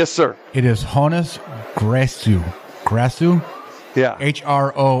 Yes, sir. It is Honus Grasu. Grasu? Yeah.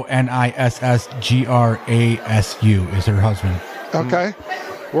 HRONISSGRASU is her husband. Okay.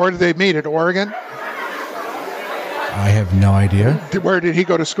 Where did they meet? At Oregon? I have no idea. Where did he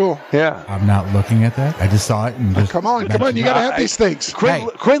go to school? Yeah. I'm not looking at that. I just saw it and just Come on. You got to have these things.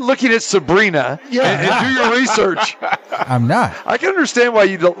 Quit looking at Sabrina Yeah. and do your research. I'm not. I can understand why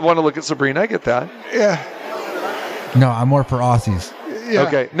you don't want to look at Sabrina. I get that. Yeah. No, I'm more for Aussies. Yeah.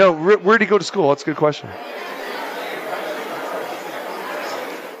 Okay. No, where did he go to school? That's a good question.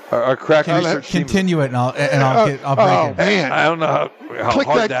 Our crack research team. Continue it, and I'll break it. Man. I don't know how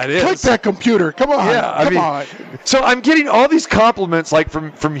hard that is. Click that computer. Come on. Yeah, Come on. So I'm getting all these compliments like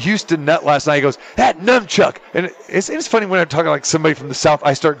from Houston Nut last night. He goes, that Nunchuck. And it's funny when I'm talking like somebody from the South,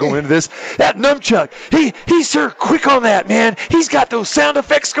 I start going into this. That Nunchuck, he's so quick on that, man. He's got those sound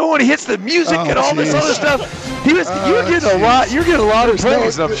effects going. He hits the music and all this other stuff. You're getting a lot of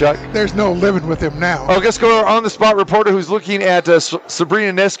praise, Nunchuck. There's no living with him now. Oh, let's go to our on-the-spot reporter who's looking at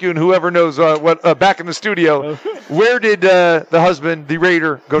Sabrina Nescu and whoever knows what back in the studio. Where did the husband, the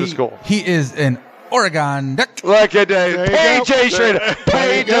Raider, go to school? He is in Oregon Duck. Like a day. There you Pay go. Jay Schrader.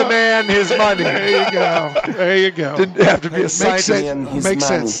 Pay the man his money. There you go. There you go. Didn't have to be a Makes scientist. sense. Makes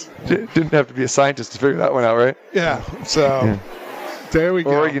sense. Didn't have to be a scientist to figure that one out, right? Yeah. So there we go.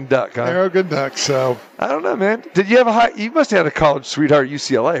 Oregon Duck, huh? Oregon Duck. So I don't know, man. Did you have you must have had a college sweetheart at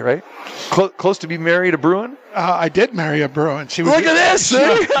UCLA, right? Close to be married a Bruin? I did marry a Bruin. She was, Look at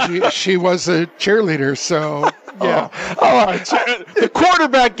this, she was a cheerleader. So yeah. The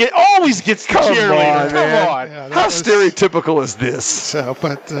quarterback always gets the cheerleader. Come man. on. Yeah, that How was- stereotypical is this? So,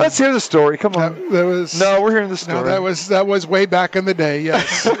 but Let's hear the story. Come on. that was No, we're hearing the story. no, that was way back in the day.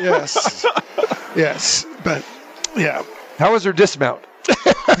 Yes, yes, yes. But yeah, How was her dismount?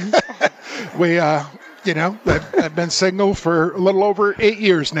 we I've been single for a little over 8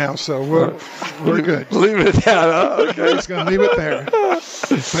 years now, so we're good. Leave it at that. Huh? Okay. Just gonna leave it there.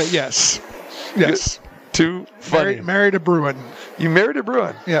 But yes. Too funny. Married a Bruin. You married a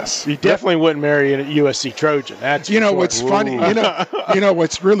Bruin. Yes. You definitely wouldn't marry a USC Trojan. That's You for know sure. what's funny? You know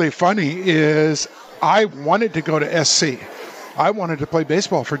what's really funny is I wanted to go to SC. I wanted to play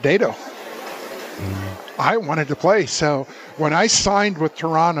baseball for Dato. I wanted to play. So when I signed with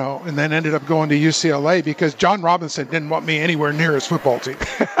Toronto and then ended up going to UCLA because John Robinson didn't want me anywhere near his football team.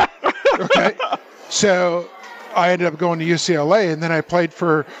 Okay. So I ended up going to UCLA, and then I played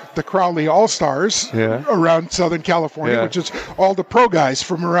for the Crowley All-Stars around Southern California, which is all the pro guys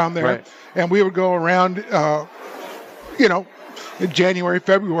from around there. Right. And we would go around, in January,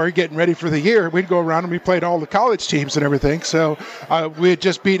 February, getting ready for the year. We'd go around and we played all the college teams and everything. So we had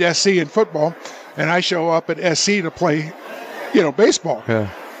just beat SC in football, and I show up at SC to play, baseball. Yeah.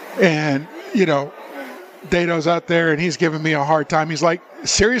 And, Dato's out there, and he's giving me a hard time. He's like,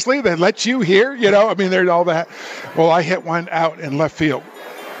 seriously, they let you here? There's all that. Well, I hit one out in left field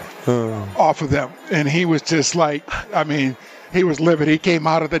off of them. And he was just like, he was livid. He came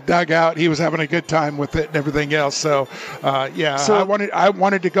out of the dugout. He was having a good time with it and everything else. So, So- I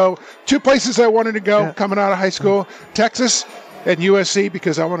wanted to go. Two places I wanted to go coming out of high school, Texas and USC,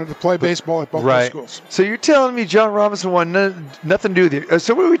 because I wanted to play baseball at both those schools. So you're telling me John Robinson wanted nothing to do with you.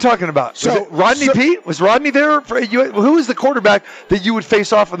 So what are we talking about? So- was it Rodney Pete? Was Rodney there? Who was the quarterback that you would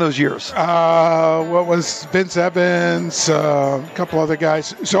face off in those years? What was Vince Evans, a couple other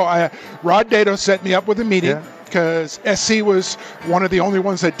guys. So Rod Dato set me up with a meeting because SC was one of the only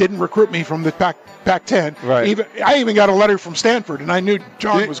ones that didn't recruit me from the Pac-10. Right. I even got a letter from Stanford, and I knew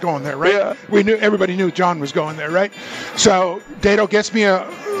John was going there, right? Yeah. Everybody knew John was going there, right? So Dato gets me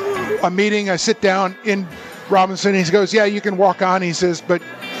a meeting. I sit down in Robinson. He goes, "Yeah, you can walk on." He says, "But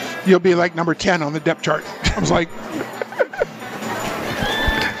you'll be like number 10 on the depth chart." I was like,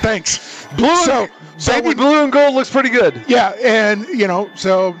 "Thanks." Baby blue and gold looks pretty good. Yeah, and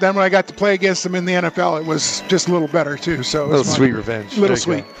so then when I got to play against them in the NFL, it was just a little better too. So it was Little fun. sweet revenge. Little There you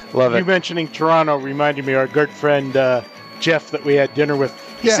sweet. go. Love You it. mentioning Toronto reminded me of our good friend Jeff that we had dinner with.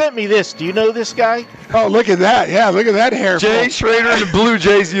 He Yeah. sent me this. Do you know this guy? Oh, look at that! Yeah, look at that hair. Jay Schrader in the Blue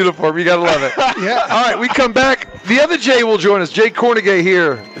Jays uniform. You got to love it. Yeah. All right, we come back. The other Jay will join us. Jay Cornegay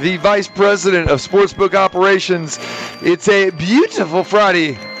here, the Vice President of Sportsbook Operations. It's a beautiful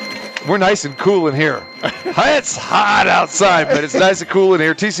Friday. We're nice and cool in here. It's hot outside, but it's nice and cool in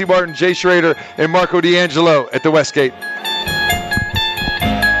here. TC Martin, Jay Schrader, and Marco D'Angelo at the Westgate.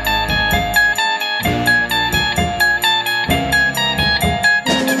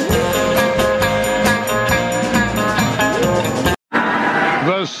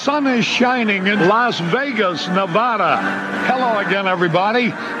 The sun is shining in Las Vegas, Nevada. Hello again,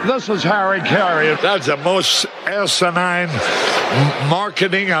 everybody. This is Harry Carey. That's the most asinine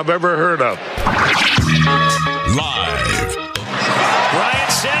marketing I've ever heard of. Live.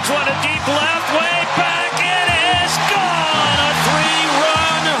 Bryant sends one to deep left, way back. It is gone. A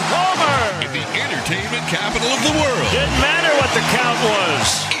 3-run homer. In the entertainment capital of the world. Didn't matter what the count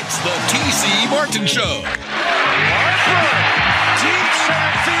was. It's the T.C. Martin Show. Harper, deep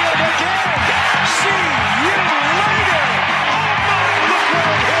center field again. See you later. Oh my, look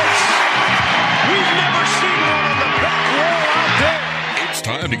where it hits. We've never seen one on the back wall out there. It's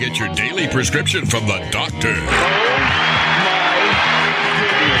time to get your daily prescription from the doctor. Oh my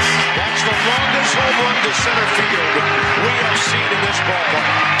goodness. That's the longest home run to center field we have seen in this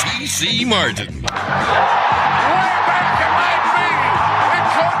ballpark. T.C. Martin. Way back it might be. It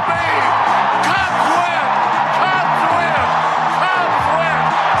could be. Cubs win. Cubs win. Cubs win.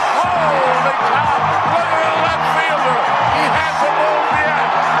 Holy cow. Look at the left fielder. He hasn't moved yet.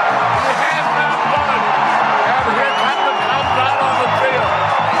 He has not done. And here come the Cubs out on the field.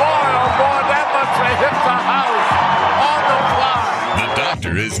 Boy, oh boy, that must have hit the house on the fly. The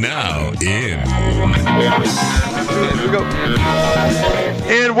doctor is now in. Here we go.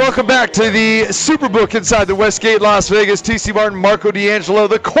 And welcome back to the Superbook inside the Westgate Las Vegas. T.C. Martin, Marco D'Angelo,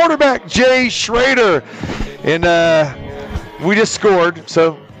 the quarterback, Jay Schrader. And we just scored,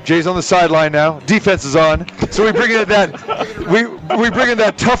 so Jay's on the sideline now. Defense is on. So we bring in we bring in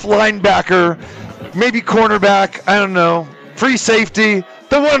that tough linebacker, maybe cornerback, I don't know, free safety,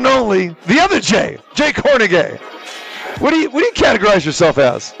 the one and only, the other Jay Kornegay. What do you categorize yourself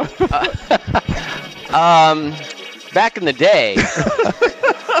as? Back in the day,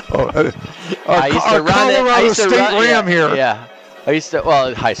 I used to run it. Colorado State Ram here. Yeah, I used to. Well,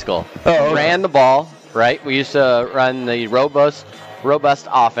 in high school, okay. Ran the ball. Right, we used to run the robust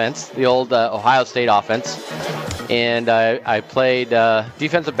offense, the old Ohio State offense, and I played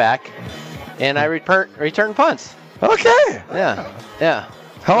defensive back, and I returned punts. Okay. Yeah.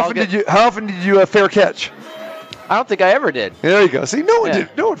 How often did you fair catch? I don't think I ever did. There you go. See, no one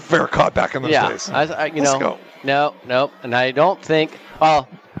fair caught back in those days. Let's go. No, and I don't think. Well,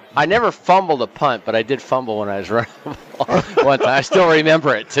 I never fumbled a punt, but I did fumble when I was running the ball one time. I still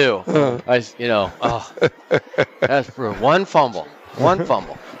remember it too. That's for one fumble.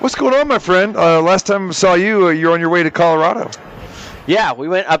 What's going on, my friend? Last time I saw you, you're on your way to Colorado. Yeah, we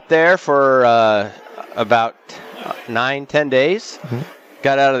went up there for about 9-10 days. Mm-hmm.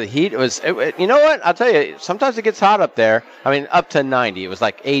 Got out of the heat. You know what? I'll tell you, sometimes it gets hot up there. I mean, up to 90. It was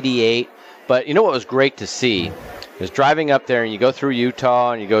like 88. But you know what was great to see? Is driving up there, and you go through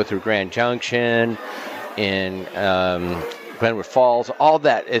Utah, and you go through Grand Junction, and Glenwood Falls, all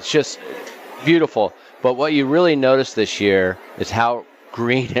that. It's just beautiful. But what you really noticed this year is how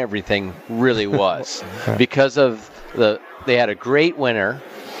green everything really was. Because of they had a great winter,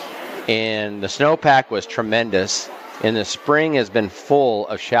 and the snowpack was tremendous. And the spring has been full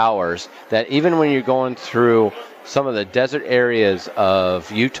of showers that even when you're going through some of the desert areas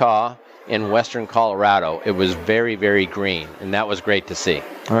of Utah and western Colorado, it was very, very green, and that was great to see.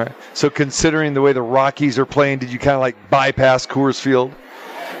 All right. So considering the way the Rockies are playing, did you kind of like bypass Coors Field?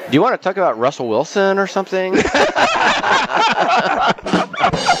 Do you want to talk about Russell Wilson or something?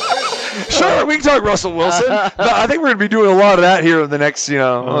 Sure, we can talk Russell Wilson. No, I think we're going to be doing a lot of that here in the next, in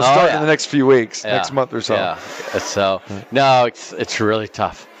the next few weeks, next month or so. Yeah. So, no, it's really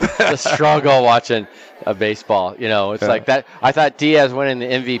tough. It's a struggle watching baseball. It's like that. I thought Diaz winning the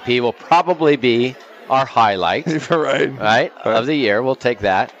MVP will probably be our highlight. Right? Of the year. We'll take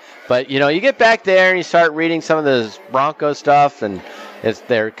that. But, you get back there and you start reading some of the Broncos stuff, and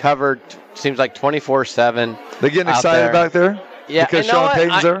they're covered, seems like 24/7. They're getting excited back there? Yeah, because Sean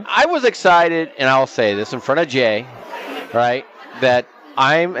Payton's there? I was excited, and I'll say this in front of Jay, right, that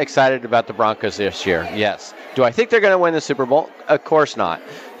I'm excited about the Broncos this year, yes. Do I think they're going to win the Super Bowl? Of course not.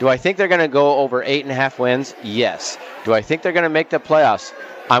 Do I think they're going to go over 8.5 wins? Yes. Do I think they're going to make the playoffs?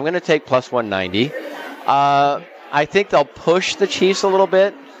 I'm going to take plus 190. I think they'll push the Chiefs a little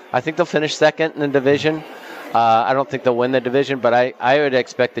bit. I think they'll finish second in the division. I don't think they'll win the division, but I would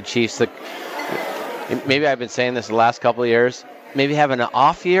expect the Chiefs to, maybe I've been saying this the last couple of years, maybe having an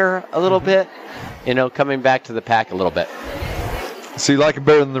off year a little bit, coming back to the pack a little bit. So you like them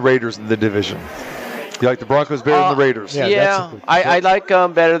better than the Raiders in the division? You like the Broncos better than the Raiders? I like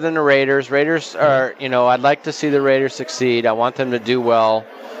them better than the Raiders. Raiders are, I'd like to see the Raiders succeed. I want them to do well.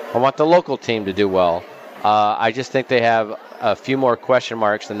 I want the local team to do well. I just think they have a few more question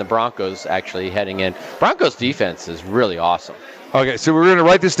marks than the Broncos actually heading in. Broncos defense is really awesome. Okay, so we're going to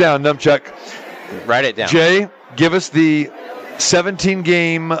write this down, Numchuck. Write it down. Jay, give us the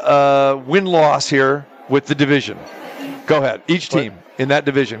 17-game win-loss here with the division. Go ahead. Each team in that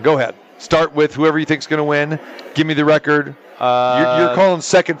division. Go ahead. Start with whoever you think is going to win. Give me the record. You're calling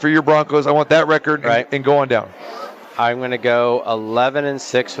second for your Broncos. I want that record, and go on down. I'm going to go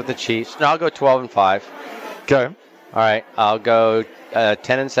 11-6 with the Chiefs. No, I'll go 12-5. Okay. All right. I'll go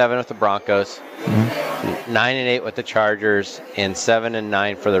 10-7 with the Broncos. 9-8 with the Chargers, and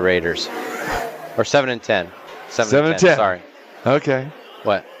 7-9 for the Raiders. Or 7-10. 7-10. Sorry. Okay.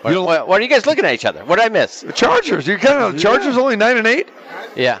 What are you guys looking at each other? What did I miss? The Chargers. You kind of Chargers only 9-8.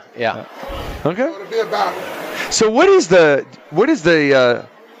 Yeah. Okay. What would it be about? So what is the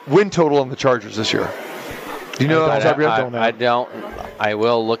win total on the Chargers this year? Do you know that off the top of your head? I don't. I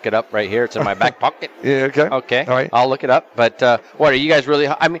will look it up right here. It's in my back pocket. Yeah. Okay. Okay. All right. I'll look it up. But what are you guys really?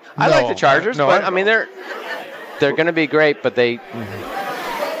 I mean, I like the Chargers, but I mean they're going to be great, but they,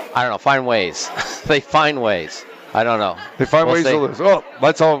 I don't know, find ways. They find ways. I don't know. They find ways to lose. Well,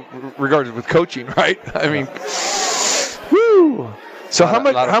 that's all regarded with coaching, right? I mean, woo. So how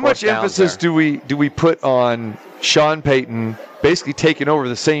much emphasis do we put on Sean Payton basically taking over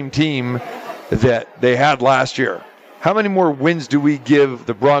the same team that they had last year? How many more wins do we give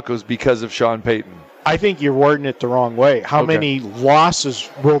the Broncos because of Sean Payton? I think you're wording it the wrong way. How many losses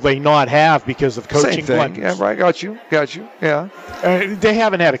will they not have because of coaching blunders? Yeah, right. Got you. Yeah. They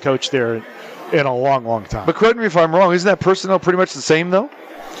haven't had a coach there in a long, long time. But correct me if I'm wrong. Isn't that personnel pretty much the same, though?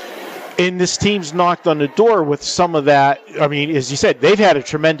 And this team's knocked on the door with some of that. I mean, as you said, they've had a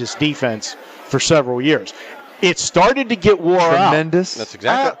tremendous defense for several years. It started to get wore out. Tremendous. That's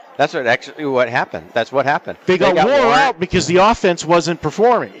exactly. That's what happened. That's what happened. They got wore out because the offense wasn't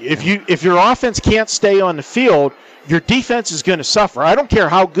performing. If your offense can't stay on the field, your defense is going to suffer. I don't care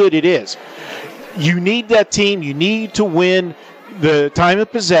how good it is. You need that team. You need to win the time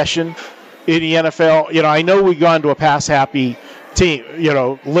of possession in the NFL. You know, I know we've gone to a pass-happy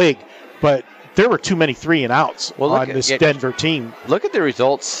team, league, but there were too many 3-and-outs on this Denver team. Look at the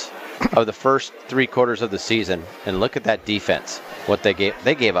results of the first 3 quarters of the season, and look at that defense. What they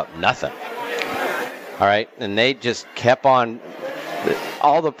gave up nothing. All right, and they just kept on.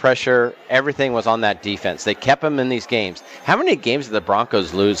 All the pressure, everything was on that defense. They kept them in these games. How many games did the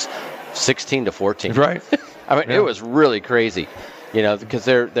Broncos lose? 16-14. Right. I mean, It was really crazy, because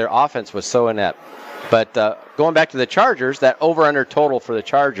their offense was so inept. But going back to the Chargers, that over/under total for the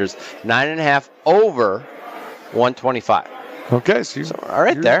Chargers, 9.5 over 125. Okay, so you're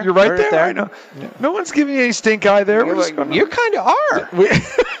right there. You're right there. I know. No one's giving you any stink eye there. You kind of are.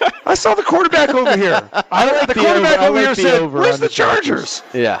 I saw the quarterback over here. I like the quarterback over here said, "Where's the Chargers?"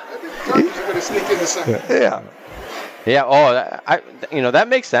 Yeah. Yeah. Yeah. Oh, that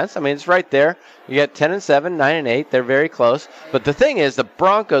makes sense. I mean, it's right there. You got 10-7, 9-8. They're very close. But the thing is, the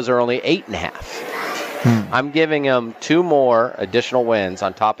Broncos are only 8.5. I'm giving them 2 more additional wins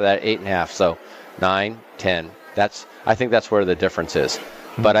on top of that 8.5. So 9, 10. I think that's where the difference is.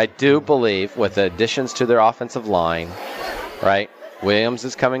 But I do believe with the additions to their offensive line, right? Williams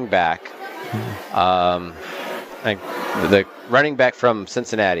is coming back. The running back from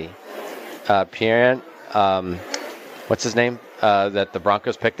Cincinnati, Pierre, what's his name? That the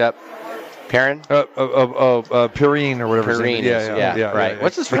Broncos picked up. Perrin? Perrine or whatever. Perrine, yeah, right.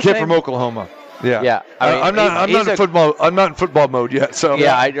 What's his first name? The kid name? from Oklahoma. Yeah. Yeah. I'm not in football mode yet. So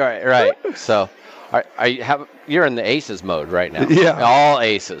yeah, right. So, you're in the aces mode right now. Yeah. All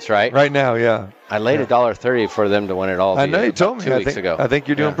aces, right? Right now, yeah. I laid $1.30 for them to win it all. I know you told me 2 weeks ago. I think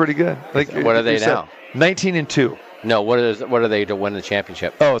you're doing pretty good. What are they now? 19-2. No, what are they to win the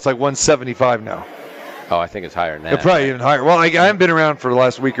championship? Oh, it's like 175 now. Oh, I think it's higher than that. Probably even higher. Well, I haven't been around for the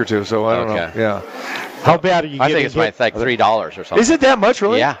last week or two, so I don't know. Yeah. How bad are you? I think it's like $3 or something. Is it that much,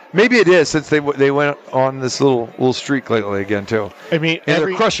 really? Yeah. Maybe it is, since they went on this little streak lately again too. I mean,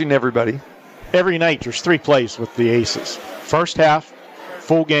 they're crushing everybody. Every night there's 3 plays with the Aces. First half,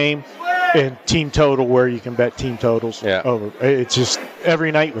 full game, and team total where you can bet team totals. Yeah. Over. It's just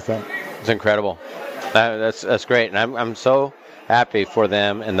every night with them. It's incredible. That's great, and I'm so happy for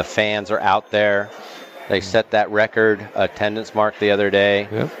them, and the fans are out there. They set that record attendance mark the other day.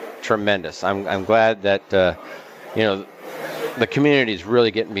 Yeah. Tremendous. I'm glad that the community is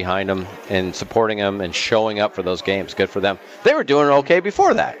really getting behind them and supporting them and showing up for those games. Good for them. They were doing okay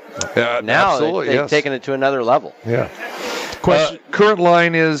before that. Now they've taken it to another level. Yeah. Question. Current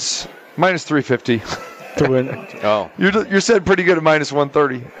line is -350 to win. Oh, you're said pretty good at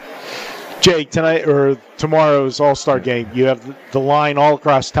 -130. Jake, tonight or tomorrow's All-Star game, you have the line all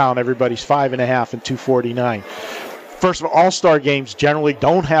across town. Everybody's 5.5 and 249. First of all, All-Star games generally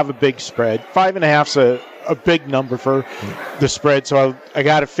don't have a big spread. 5.5's a big number for the spread, so I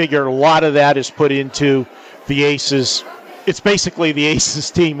got to figure a lot of that is put into the Aces it's basically the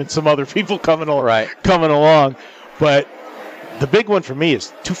Aces team and some other people coming along. Right. But the big one for me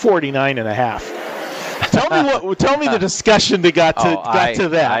is 249.5. Tell me the discussion that got to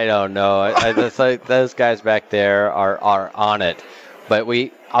that. I don't know. It's like those guys back there are on it. But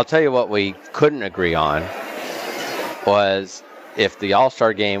I'll tell you what we couldn't agree on was if the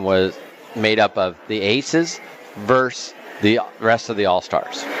All-Star game was made up of the Aces versus the rest of the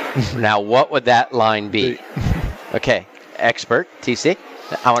All-Stars. Now, what would that line be? Okay, expert, TC,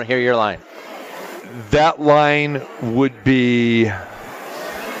 I want to hear your line. That line would be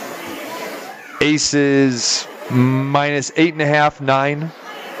Aces minus 8.5, 9.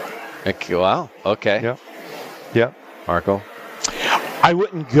 Okay, wow. Okay. Yeah. Marco? I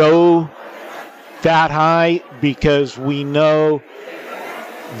wouldn't go that high because we know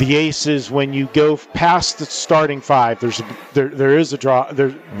the Aces, when you go past the starting five, there is a draw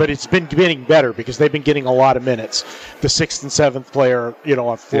there, but it's been getting better because they've been getting a lot of minutes. The 6th and 7th player,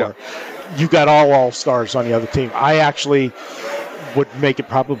 on 4. Yeah. You've got all-stars on the other team. I actually would make it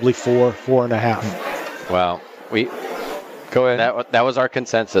probably 4.5. Well, go ahead. That was our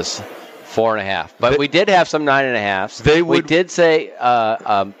consensus, 4.5. But we did have some 9.5s. We did say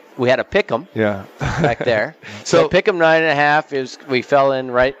we had a pick 'em. Yeah. Back there. So pick 'em 9.5 we fell in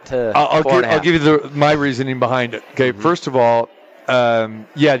right to 4.5. I'll give you my reasoning behind it. Okay. Mm-hmm. First of all,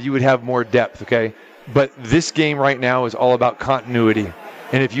 you would have more depth. Okay. But this game right now is all about continuity.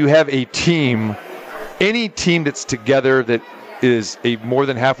 And if you have a team, any team that's together that is a more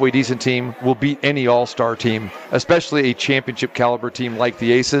than halfway decent team will beat any all-star team, especially a championship caliber team like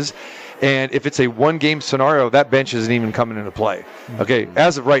the Aces. And if it's a one-game scenario, that bench isn't even coming into play. Okay,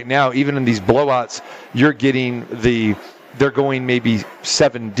 as of right now, even in these blowouts, you're getting they're going maybe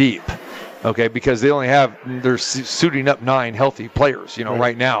 7 deep. Okay, because they're suiting up 9 healthy players,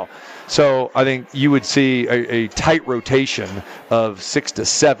 right now. So I think you would see a tight rotation of 6 to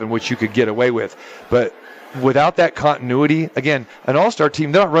 7, which you could get away with. But without that continuity, again, an all-star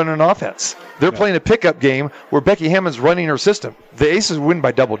team, they're not running an offense. They're playing a pickup game where Becky Hammond's running her system. The Aces win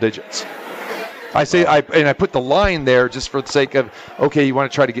by double digits. I put the line there just for the sake of, okay, you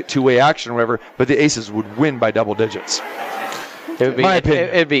want to try to get two-way action or whatever, but the Aces would win by double digits.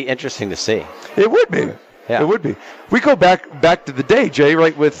 It'd be interesting to see. It would be. Yeah. It would be. We go back to the day, Jay,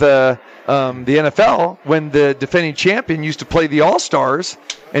 right, with the NFL when the defending champion used to play the All-Stars,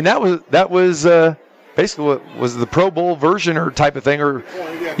 and that was basically what was the Pro Bowl version or type of thing, or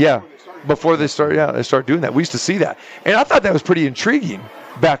before they started doing that. We used to see that, and I thought that was pretty intriguing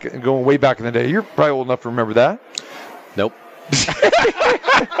going way back in the day. You're probably old enough to remember that. Nope.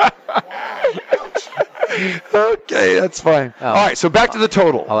 Okay, that's fine. All right, so back to the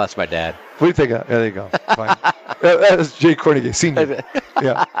total. I'll ask my dad. What do you think? There you go. Fine. That was Jay Kornegay, Senior.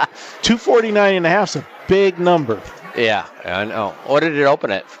 Yeah. 249.5 is a big number. Yeah, I know. What did it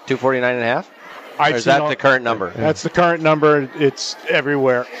open at? 249.5? Or is that the current number? That's the current number. It's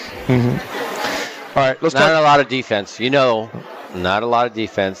everywhere. Mm-hmm. All right, let's talk. Not a lot of defense. Not a lot of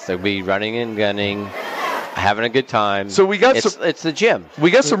defense. They'll be running and gunning, having a good time. So it's the gym. We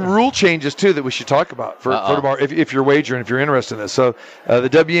got some rule changes too that we should talk about for tomorrow if you're wagering, if you're interested in this. So the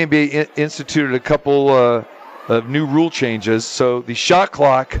WNBA instituted a couple of new rule changes. So the shot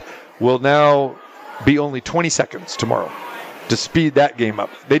clock will now be only 20 seconds tomorrow to speed that game up.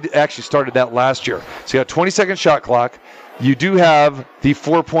 They actually started that last year. So you got a 20-second shot clock. You do have the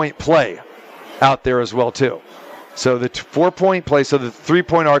 4-point play out there as well too. So the 4-point play, so the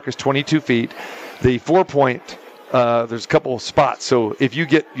 3-point arc is 22 feet. The 4-point, there's a couple of spots. So if you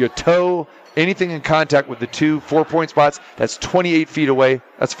get your toe, anything in contact with the 2 4-point spots, that's 28 feet away.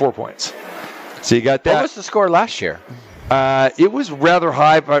 That's 4 points. So you got that. What was the score last year? It was rather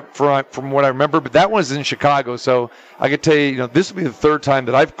high from what I remember, but that one was in Chicago. So I could tell you, this will be the third time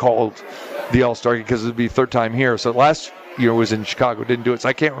that I've called the All-Star game because it would be the third time here. So last year was in Chicago, didn't do it, so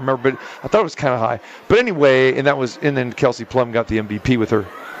I can't remember, but I thought it was kind of high. But anyway, and then Kelsey Plum got the MVP with her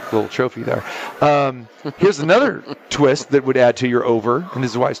little trophy there. Here's another twist that would add to your over, and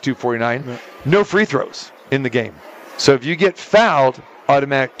this is why it's 249. No free throws in the game. So if you get fouled,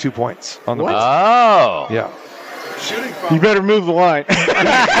 automatic 2 points on the board. Oh. Yeah. You better move the line.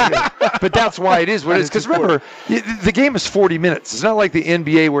 But that's why it is what it is. Because remember, the game is 40 minutes. It's not like the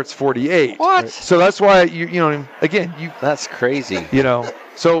NBA where it's 48. What? So that's why That's crazy.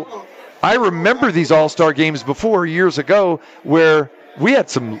 So I remember these All-Star games before years ago where we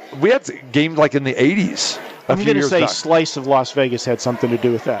had games like in the 80s. I'm going to say Slice of Las Vegas had something to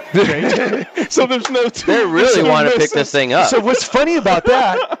do with that. Okay? So there's no... They really want to pick this thing up. So what's funny about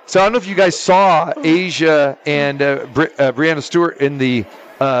that, so I don't know if you guys saw Asia and Brianna Stewart in the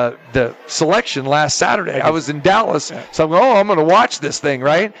the selection last Saturday. I was in Dallas, so I'm going, I'm going to watch this thing,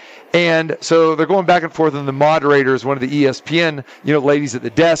 right? And so they're going back and forth, and the moderator is one of the ESPN, ladies at the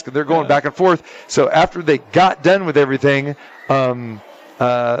desk, and they're going back and forth. So after they got done with everything, Breanna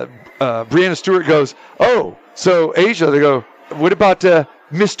Stewart goes, "Oh, so Asia," they go, "what about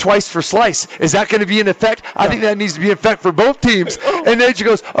miss twice for slice? Is that going to be in effect? I think that needs to be in effect for both teams." And Asia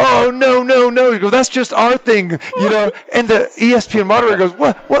goes, "Oh, no. He goes, that's just our thing, And the ESPN moderator goes,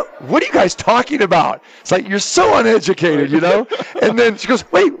 What are you guys talking about?" It's like, you're so uneducated, And then she goes,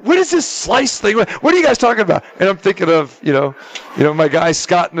 "Wait, what is this slice thing? What are you guys talking about?" And I'm thinking of, my guy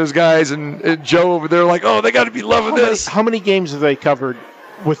Scott and those guys and Joe over there, like, oh, they got to be loving this. How many games have they covered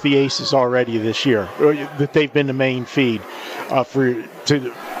with the Aces already this year that they've been the main feed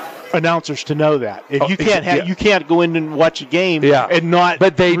to announcers to know that? If you can't go in and watch a game and not,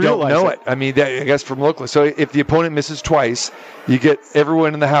 but they don't realize know it. I mean, I guess from locally. So if the opponent misses twice, you get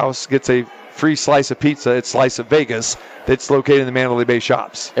everyone in the house gets a free slice of pizza at Slice of Vegas that's located in the Mandalay Bay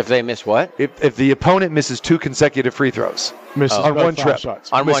shops. If they miss what? If the opponent misses 2 consecutive free throws on one trip.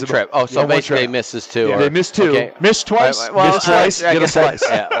 On one trip. Oh, so basically misses 2. Yeah, they miss 2. Okay. Miss twice. Miss twice, get a slice.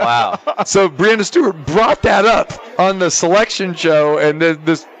 Yeah, wow. So Breanna Stewart brought that up on the selection show, and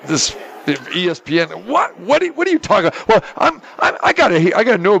this ESPN. What are you talking about? Well, I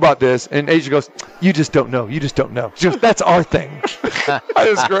gotta know about this. And Asia goes, "You just don't know. She goes, "That's our thing." That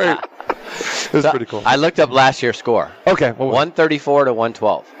was great. It was pretty cool. I looked up last year's score. Okay. 134 to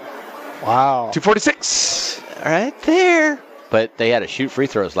 112. Wow. 246. Right there. But they had to shoot free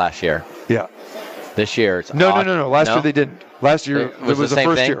throws last year. Yeah. This year it's No. Last year they didn't. Last year it was the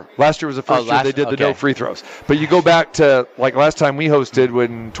first thing? year. Last year was the first year they did the no free throws. But you go back to like last time we hosted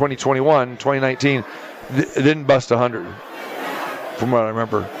when 2019, it didn't bust 100 from what I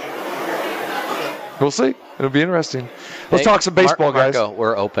remember. We'll see. It'll be interesting. Let's talk some baseball, guys. Marco,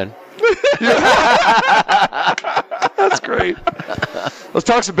 we're open. That's great. Let's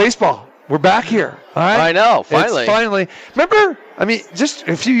talk some baseball. We're back here. All right? I know. Finally. It's finally. Remember, just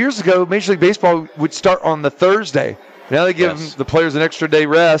a few years ago, Major League Baseball would start on the Thursday. Now they give the players an extra day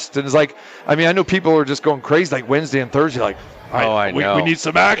rest. And it's like, I know people are just going crazy like Wednesday and Thursday. Like, I know. We need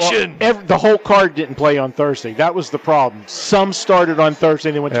some action. Well, the whole card didn't play on Thursday. That was the problem. Some started on Thursday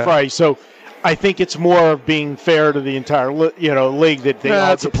and they went to Friday. So I think it's more of being fair to the entire league that they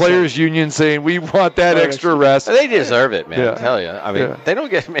all it's a players' union saying we want that extra rest. They deserve it, man. I tell you. They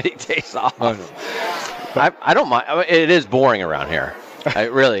don't get many days off. I don't mind. It is boring around here.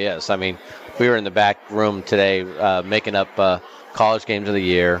 It really is. We were in the back room today making up college games of the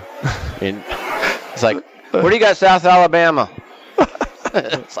year. And it's like, where do you got South Alabama?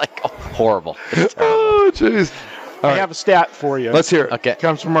 It's like horrible. It's terrible. Oh, jeez. I have a stat for you. Let's hear it. Okay.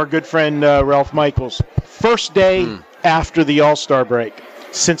 Comes from our good friend Ralph Michaels. First day after the All-Star break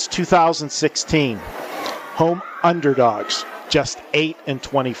since 2016. Home underdogs, just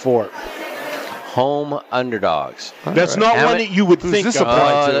 8-24. Home underdogs. That's not one that you would think this of.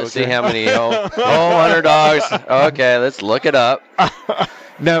 apply to? Let's see how many home underdogs. Okay, let's look it up.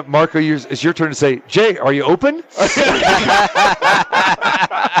 Now, Marco, it's your turn to say, Jay, are you open? That's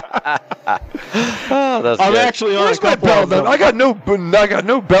I'm good. actually on Where's a my couple bell? of them. I got no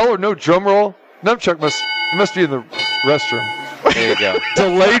bell or no drum roll. Nunchuck must be in the restroom. There you go.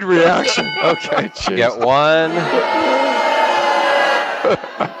 Delayed reaction. Okay, jeez. You got 1,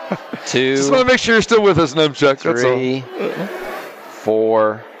 2, Just want to make sure you're still with us, Nunchuck. That's all.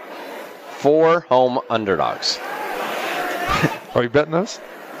 3, 4 home underdogs. Are you betting us?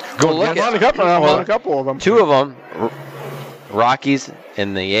 Well, I'm on a couple of them. 2 of them, Rockies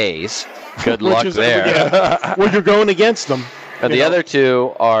and the A's. Good luck there. Well, you're going against them. And the other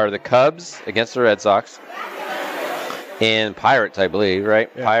 2 are the Cubs against the Red Sox. And Pirates, I believe, right?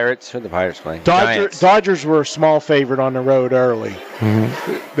 Yeah. Pirates. Who are the Pirates playing? Giants. Dodgers were a small favorite on the road early.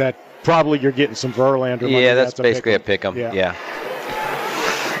 That probably you're getting some Verlander money. Yeah, that's basically a pick 'em. Yeah.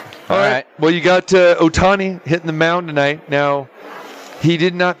 All right. Well, you got Ohtani hitting the mound tonight. Now, he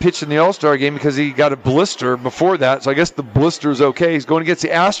did not pitch in the All-Star game because he got a blister before that. So I guess the blister is okay. He's going against the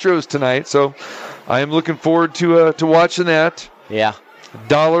Astros tonight. So I am looking forward to watching that. Yeah.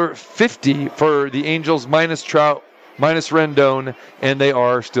 $1.50 for the Angels minus Trout, minus Rendon, and they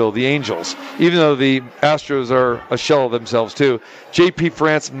are still the Angels, even though the Astros are a shell of themselves too. JP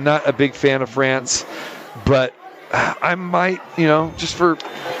France, I'm not a big fan of France, but I might, just for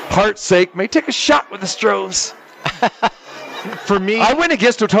heart's sake, may take a shot with the Stros. For me, I went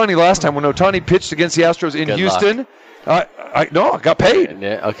against Ohtani last time when Ohtani pitched against the Astros in Houston. I got paid.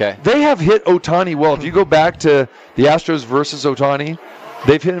 Yeah, okay. They have hit Ohtani well. If you go back to the Astros versus Ohtani,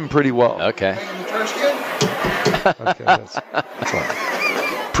 they've hit him pretty well. Okay. Okay, that's fine.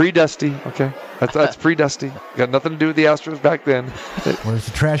 Pre-Dusty. Okay. That's pre-Dusty. Got nothing to do with the Astros back then. Where's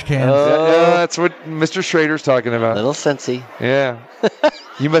the trash can? That's what Mr. Schrader's talking about. Little Cincy. Yeah.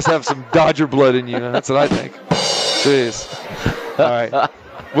 You must have some Dodger blood in you. That's what I think. Jeez. All right.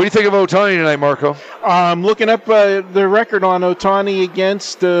 What do you think of Ohtani tonight, Marco? I'm looking up the record on Ohtani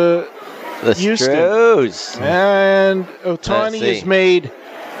against The Houston. Stros. And Let's Ohtani see. has made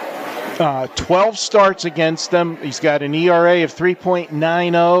 12 starts against them. He's got an ERA of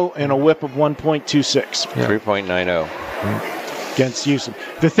 3.90 and a WHIP of 1.26 3.90. against Houston.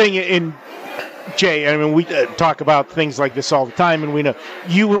 The thing in Jay, I mean, we talk about things like this all the time, and we know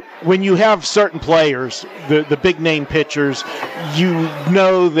when you have certain players, the big name pitchers, you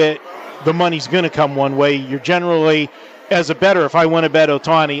know that the money's going to come one way. You're generally, as a bettor, if I want to bet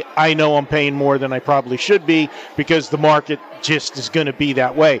Ohtani, I know I'm paying more than I probably should be because the market just is going to be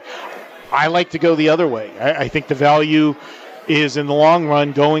that way. I like to go the other way. I think the value is in the long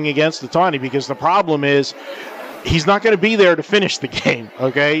run going against Ohtani because the problem is he's not going to be there to finish the game,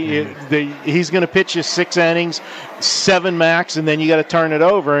 okay? He's going to pitch his 6 innings, 7 max, and then you got to turn it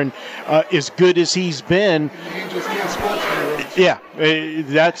over. And as good as he's been, yeah,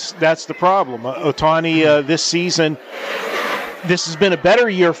 that's the problem. Ohtani this season, this has been a better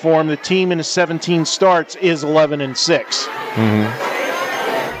year for him. The team in his 17 starts is 11-6.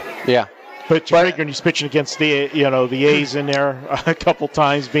 Yeah. But you're figuring he's pitching against the A's in there a couple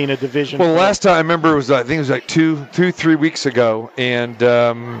times, being a division. Well, last time I remember I think it was like 3 weeks ago, and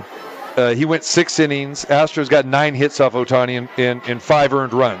he went 6 innings. Astros got 9 hits off Ohtani and 5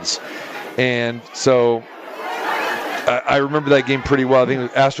 earned runs, and so I remember that game pretty well. I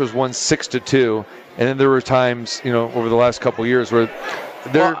think Astros won 6-2, and then there were times over the last couple of years where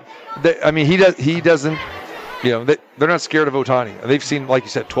he doesn't. They're not scared of Ohtani. They've seen, like you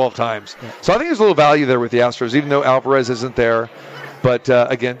said, 12 times. Yeah. So I think there's a little value there with the Astros, even though Alvarez isn't there. But,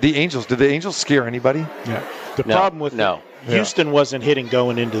 again, the Angels, did the Angels scare anybody? Yeah. The problem with Houston wasn't hitting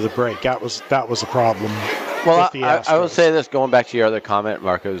going into the break. That was a problem. Well, I will say this, going back to your other comment,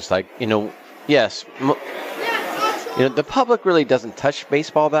 Marco, is like, yes, the public really doesn't touch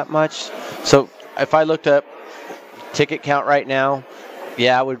baseball that much. So if I looked up ticket count right now,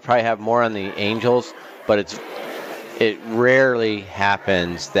 I would probably have more on the Angels. But it rarely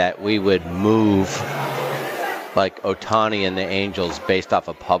happens that we would move like Ohtani and the Angels based off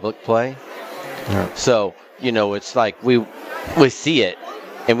of public play. Yeah. So, it's like we see it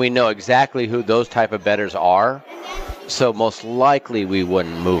and we know exactly who those type of bettors are. So most likely we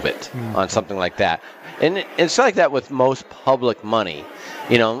wouldn't move it on something like that. And it's like that with most public money,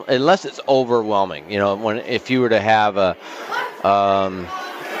 unless it's overwhelming. If you were to have a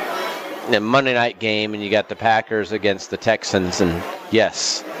Monday night game and you got the Packers against the Texans, and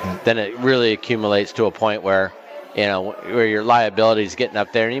then it really accumulates to a point where where your liability is getting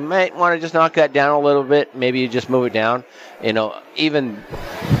up there, and you might want to just knock that down a little bit. Maybe you just move it down. Even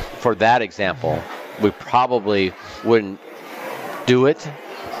for that example, we probably wouldn't do it,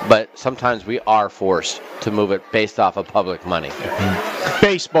 but sometimes we are forced to move it based off of public money.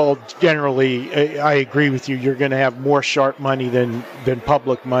 Baseball, generally, I agree with you. You're going to have more sharp money than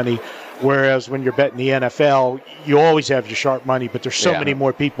public money. Whereas when you're betting the NFL, you always have your sharp money, but there's so many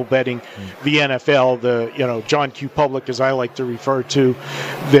more people betting the NFL, the John Q. Public, as I like to refer to,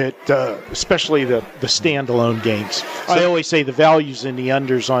 that especially the standalone games. I always say the value's in the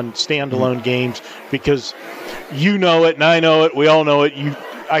unders on standalone games because you know it and I know it, we all know it.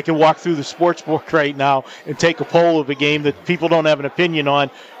 I can walk through the sports book right now and take a poll of a game that people don't have an opinion on.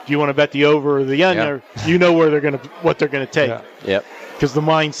 Do you want to bet the over or the under? Yeah. You know what they're gonna take. Yeah. Yep. Because the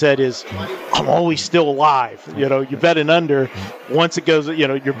mindset is, I'm always still alive. You bet an under, once it goes,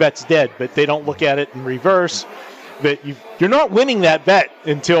 your bet's dead. But they don't look at it in reverse. But you're not winning that bet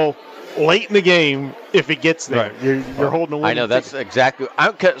until late in the game if it gets there. Right. You're holding a win. I know that's exactly.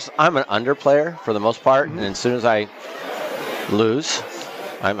 Because I'm an under player for the most part, and as soon as I lose,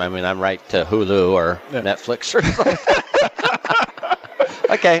 I'm right to Hulu or Netflix or something.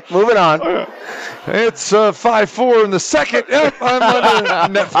 Okay, moving on. It's 5-4 in the second. Yep, I'm under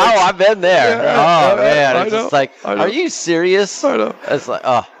Netflix. Oh, I've been there. Yeah, man, it's just like, are you serious? I know. It's like,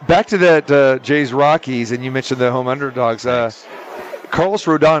 Back to that Jays Rockies, and you mentioned the home underdogs. Carlos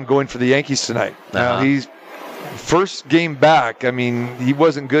Rodon going for the Yankees tonight. Now he's first game back. I mean, he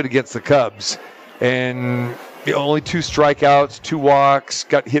wasn't good against the Cubs, and only 2 strikeouts, 2 walks,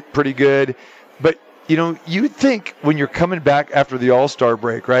 got hit pretty good. But you'd think when you're coming back after the All-Star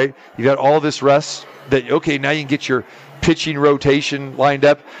break, right? You got all this rest that, okay, now you can get your pitching rotation lined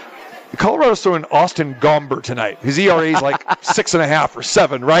up. Colorado's throwing Austin Gomber tonight. His ERA is like 6.5 or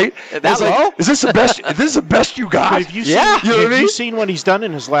 7, right? That low? Is this the best? Is this the best you got? Have you seen what he's done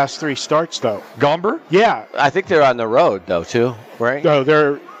in his last 3 starts, though? Gomber? Yeah. I think they're on the road, though, too, right? No,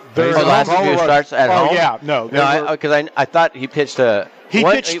 they're the last few starts at home? Yeah, no. Because I thought he pitched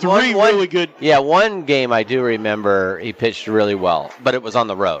pitched three really good. Yeah, one game I do remember he pitched really well, but it was on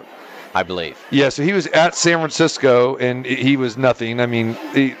the road, I believe. Yeah, so he was at San Francisco, and he was nothing. I mean,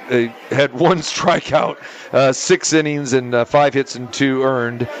 he had 1 strikeout, 6 innings, and 5 hits and 2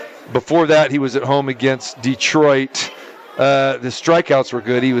 earned. Before that, he was at home against Detroit. The strikeouts were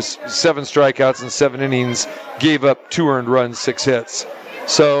good. He was 7 strikeouts and 7 innings, gave up 2 earned runs, 6 hits.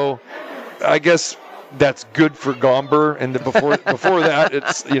 So I guess that's good for Gomber. And before that,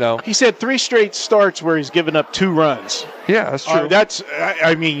 it's, He's had 3 straight starts where he's given up 2 runs. Yeah, that's true.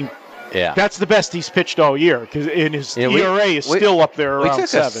 Yeah, that's the best he's pitched all year, because his ERA is still up there around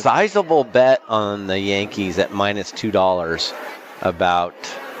 7. We took a sizable bet on the Yankees at -$2 about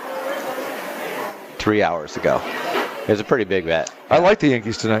 3 hours ago. It was a pretty big bet. I like the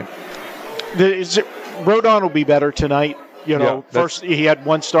Yankees tonight. Rodon will be better tonight. First he had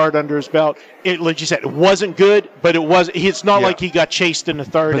 1 start under his belt. Like you said, it wasn't good, but it was. It's not like he got chased in the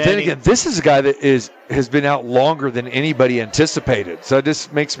 3rd. But then again, this is a guy that has been out longer than anybody anticipated. So it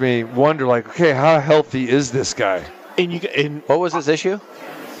just makes me wonder, like, okay, how healthy is this guy? And what was his issue?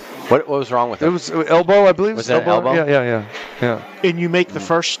 What was wrong with him? It was elbow, I believe. Was it elbow? Yeah. And you make the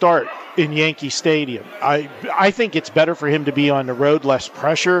first start in Yankee Stadium. I think it's better for him to be on the road, less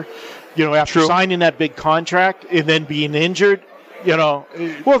pressure. After signing that big contract and then being injured,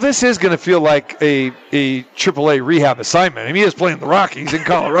 Well, this is going to feel like a AAA rehab assignment. I mean, he is playing the Rockies in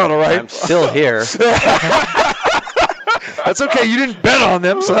Colorado, right? I'm still here. That's okay. You didn't bet on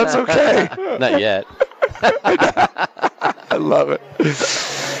them, so that's okay. Not yet. I love it.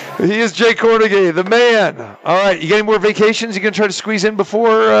 He is Jay Kornegay, the man. All right, you got any more vacations you going to try to squeeze in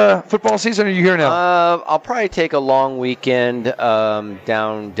before football season, or are you here now? I'll probably take a long weekend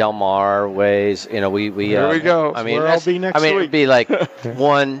down Del Mar ways. Here we go. I mean, I'll be next week. It'd be like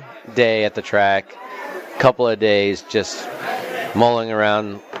 1 day at the track, couple of days just mulling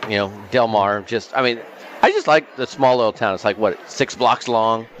around, Del Mar. I just like the small little town. It's like, 6 blocks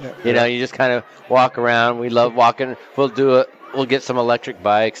long? Yeah. You just kind of walk around. We love walking. We'll get some electric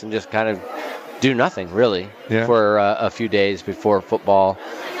bikes and just kind of do nothing, really, for a few days before football.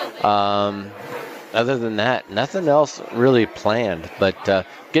 Other than that, nothing else really planned. But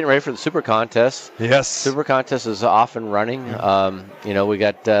getting ready for the Super Contest. Yes. Super Contest is off and running. We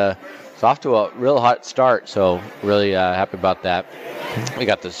got it's off to a real hot start, so really happy about that. We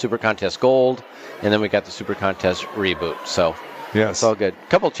got the Super Contest Gold, and then we got the Super Contest Reboot. So yes, it's all good. A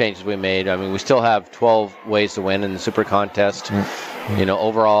couple changes we made. I mean, we still have 12 ways to win in the Super Contest,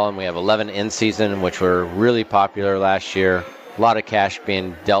 overall, and we have 11 in season, which were really popular last year. A lot of cash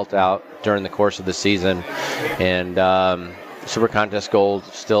being dealt out during the course of the season, and Super Contest Gold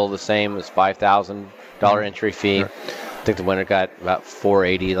still the same as $5,000 entry fee. I think the winner got about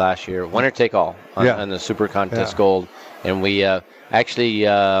 $480 last year. Winner take all on the Super Contest Gold, and we actually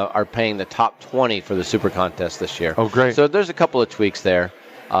are paying the top 20 for the Super Contest this year. Oh, great. So there's a couple of tweaks there,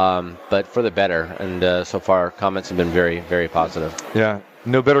 but for the better. And so far, comments have been very, very positive. Yeah,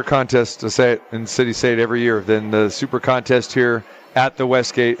 no better contest to say it, and City say it every year, than the Super Contest here at the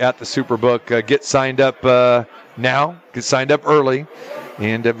Westgate, at the Superbook. Get signed up now. Get signed up early,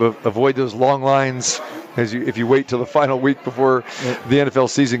 and avoid those long lines if you wait till the final week before the NFL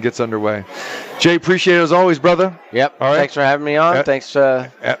season gets underway. Jay, appreciate it as always, brother. Yep. All right. Thanks for having me on. Thanks for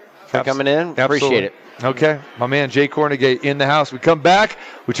coming in. Absolutely. Appreciate it. Okay. My man, Jay Kornegay, in the house. We come back.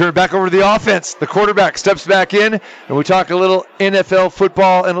 We turn it back over to the offense. The quarterback steps back in, and we talk a little NFL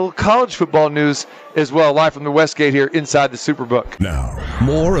football and a little college football news as well, live from the Westgate here inside the Superbook. Now,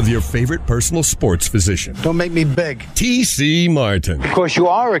 more of your favorite personal sports physician. Don't make me big. T.C. Martin. Of course, you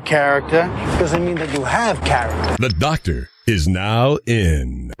are a character. Doesn't mean that you have character. The doctor is now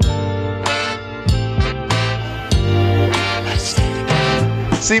in.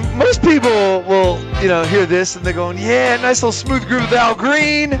 See, most people will, hear this and they're going, yeah, nice little smooth groove with Al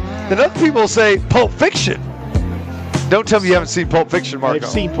Green. Then other people say Pulp Fiction. Don't tell me you haven't seen Pulp Fiction, Marco. I've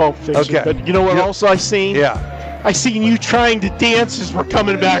seen Pulp Fiction. Okay. But you know what else I seen? Yeah. I seen you trying to dance as we're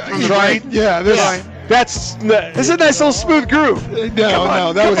coming back from the break. Yeah, this is a nice little smooth groove.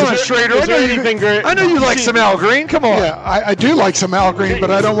 No, that was a Schrader. I know you like some Al Green. Come on. Yeah, I do like some Al Green, but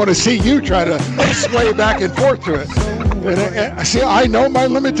I don't want to see you try to sway back and forth to it. See, I know my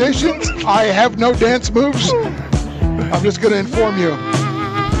limitations. I have no dance moves. I'm just going to inform you.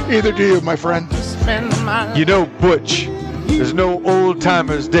 Either do you, my friend. You know Butch, There's no old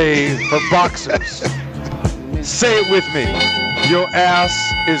timers day for boxers. Say it with me. Your ass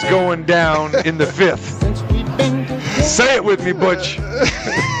is going down in the 5th. Say it with me, Butch.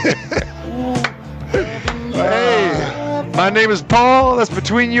 Hey, my name is Paul. That's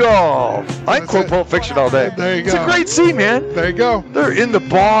between you all. I quote Pulp Fiction all day. There you go. It's a great scene, man. There you go. They're in the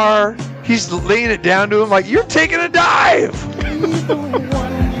bar. He's laying it down to him like, you're taking a dive.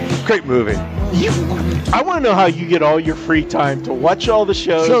 Great movie. I want to know how you get all your free time to watch all the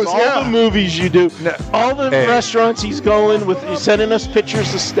shows, all the movies you do, all the restaurants he's going with. He's sending us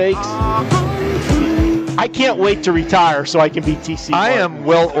pictures of steaks. I can't wait to retire so I can be TC. I am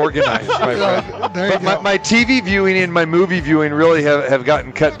well organized, my friend. But my TV viewing and my movie viewing really have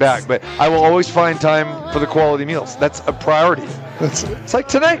gotten cut back, but I will always find time for the quality meals. That's a priority. It's like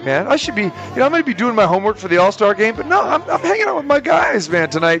tonight, man. I should be, I'm going to be doing my homework for the All-Star game, but no, I'm hanging out with my guys, man,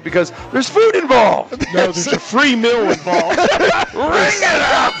 tonight because there's food involved. No, there's a free meal involved. Ring it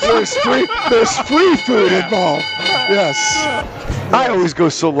up. There's free food involved. Yes. I always go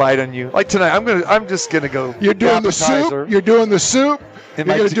so light on you. Like tonight, I'm just gonna go. You're doing appetizer. the soup. You're doing the soup. And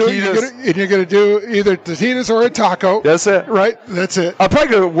you're gonna do either taquitos or a taco. That's it. Right. That's it. I'm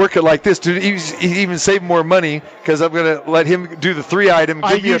probably gonna work it like this to even save more money because I'm gonna let him do the 3-item.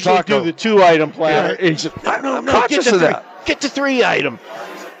 I Give me a usually taco. do the 2-item platter. Yeah. I'm conscious of that. Get the 3-item.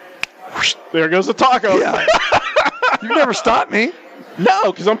 There goes the taco. Yeah. You never stopped me.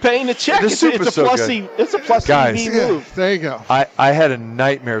 No, because I'm paying the check. The soup is so good. It's a plus Guys, EV move. There you go. I had a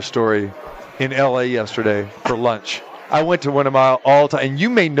nightmare story in L.A. yesterday for lunch. I went to one of my all-time, and you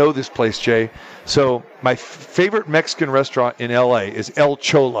may know this place, Jay. So my favorite Mexican restaurant in L.A. is El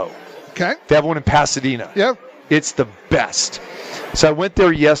Cholo. Okay. They have one in Pasadena. Yep. It's the best. So I went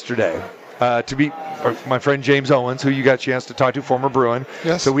there yesterday to meet my friend James Owens, who you got a chance to talk to, former Bruin.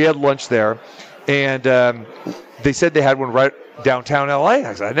 Yes. So we had lunch there, and they said they had one right downtown L.A.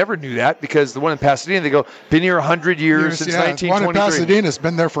 I said, I never knew that because the one in Pasadena, they go, been here 100 years since 1923. One in Pasadena's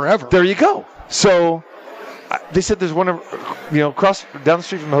been there forever. There you go. So they said there's one, across down the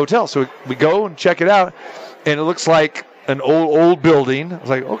street from the hotel. So we go and check it out, and it looks like an old building. I was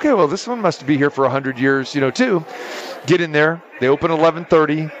like, okay, well, this one must be here for 100 years, too. Get in there. They open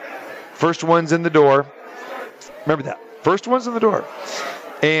 11:30. First one's in the door. Remember that. First one's in the door.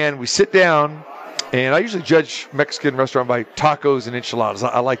 And we sit down. And I usually judge Mexican restaurant by tacos and enchiladas.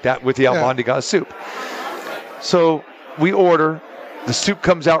 I like that with the almondigas soup. So we order. The soup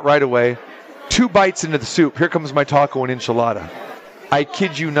comes out right away. 2 bites into the soup. Here comes my taco and enchilada. I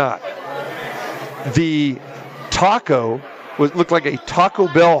kid you not. The taco looked like a Taco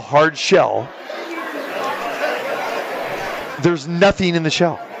Bell hard shell. There's nothing in the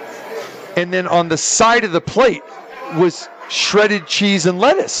shell. And then on the side of the plate was shredded cheese and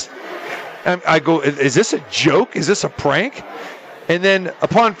lettuce. And I go, is this a joke? Is this a prank? And then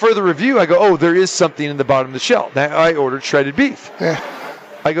upon further review, I go, oh, there is something in the bottom of the shell. Now I ordered shredded beef. Yeah.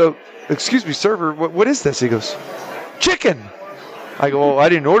 I go, excuse me, server, what is this? He goes, chicken. I go, well, I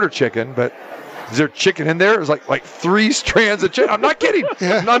didn't order chicken, but is there chicken in there? It was like 3 strands of chicken. I'm not kidding.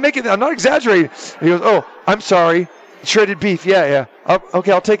 I'm not exaggerating. He goes, oh, I'm sorry. Shredded beef. Yeah.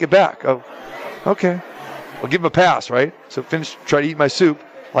 Okay, I'll take it back. Oh, okay. I'll give him a pass, right? So try to eat my soup.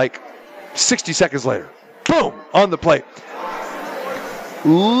 60 seconds later, boom, on the plate.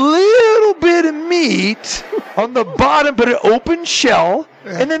 Little bit of meat on the bottom, but an open shell.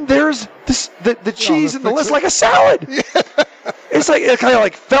 And then there's the cheese and the lettuce like a salad. It's like it kind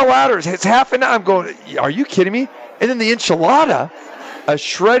of fell out, or it's half an hour. I'm going, are you kidding me? And then the enchilada, a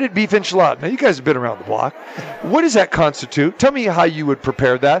shredded beef enchilada. Now, you guys have been around the block. What does that constitute? Tell me how you would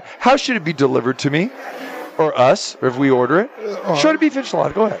prepare that. How should it be delivered to me? Or us, or if we order it. Shredded beef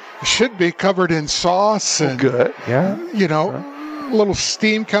enchilada, go ahead. Should be covered in sauce and good. Yeah. A little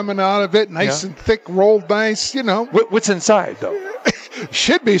steam coming out of it, nice and thick, rolled nice, What's inside, though?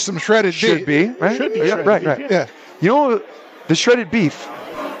 Should be some shredded beef. Should be, right? Should be right. Yeah. The shredded beef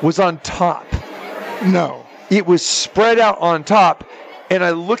was on top. No. It was spread out on top, and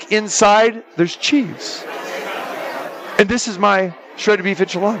I look inside, there's cheese. And this is my shredded beef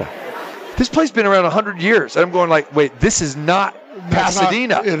enchilada. This place has been around 100 years. And I'm going wait, this is not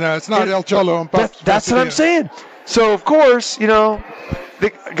Pasadena. It's not El Cholo. That's what I'm saying. So, of course,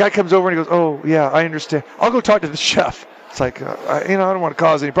 the guy comes over and he goes, oh, yeah, I understand. I'll go talk to the chef. It's like, I don't want to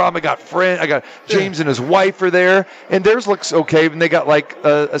cause any problem. I got James and his wife are there, and theirs looks okay. And they got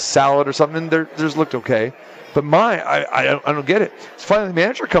a salad or something. Theirs looked okay. But I don't get it. So finally, the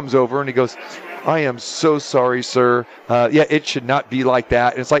manager comes over and he goes, I am so sorry, sir. It should not be like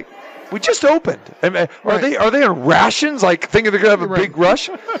that. And it's like, we just opened. Are they on rations? Thinking they're gonna have a big rush?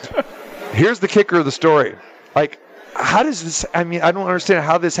 Here's the kicker of the story. how does this, I mean, I don't understand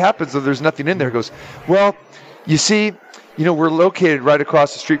how this happens, though there's nothing in there. He goes, well, you see, we're located right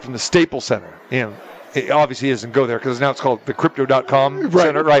across the street from the Staples Center. It obviously doesn't go there because now it's called the Crypto.com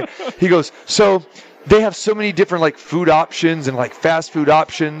Center, right? He goes, so they have so many different like food options and like fast food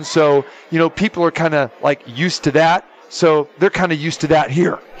options. So, people are kind of like used to that. So they're kind of used to that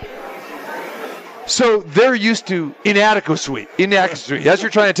here. So they're used to inadequacy. That's what you're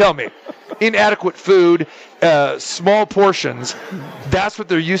trying to tell me. Inadequate food, small portions. That's what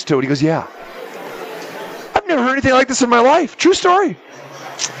they're used to. And he goes, yeah. I've never heard anything like this in my life. True story.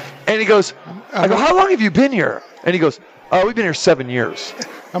 And he goes, I go, how long have you been here? And he goes, we've been here 7 years.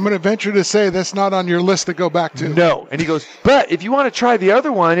 I'm going to venture to say that's not on your list to go back to. No. And he goes, but if you want to try the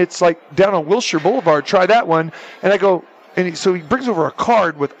other one, it's like down on Wilshire Boulevard. Try that one. And I go, so he brings over a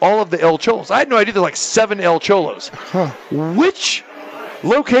card with all of the El Cholos. I had no idea there were like 7 El Cholos. Huh. Which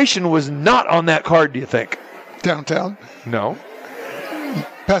location was not on that card, do you think? Downtown? No.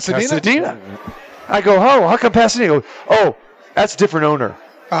 Pasadena? I go, oh, how come Pasadena? He goes, oh, that's a different owner.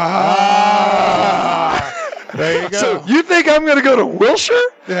 There you go. So you think I'm going to go to Wilshire?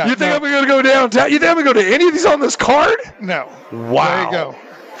 Yeah, you think I'm going to go downtown? You think I'm going to go to any of these on this card? No. Wow. There you go.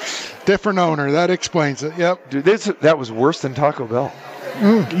 Different owner. That explains it. Yep. Dude, that was worse than Taco Bell.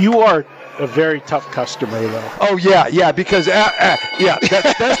 You are a very tough customer, though. Oh, yeah, because,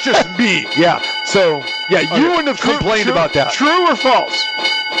 that's just me. Yeah. So, yeah, you wouldn't have complained about that. True or false?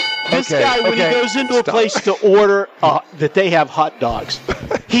 This guy, when he goes into a place to order that they have hot dogs,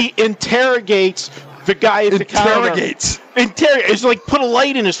 he interrogates the guy at the counter. It's like put a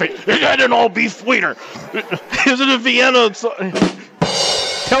light in his face. Is that an all-beef waiter? Is it a Vienna?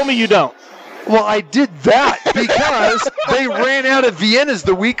 Tell me you don't. Well, I did that because they ran out of Viennas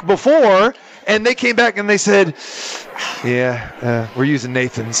the week before, and they came back and they said, we're using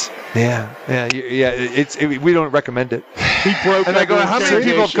Nathan's. Yeah. We don't recommend it. He broke. And I go, how many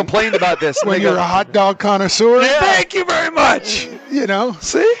people have complained about this? When you're a hot dog connoisseur. Yeah. Thank you very much.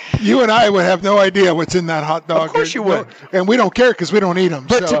 See? You and I would have no idea what's in that hot dog. Of course you would. And we don't care because we don't eat them.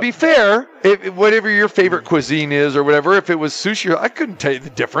 But to be fair, whatever your favorite cuisine is or whatever, if it was sushi, I couldn't tell you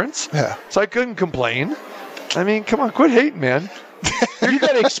the difference. Yeah. So I couldn't complain. I mean, come on, quit hating, man. You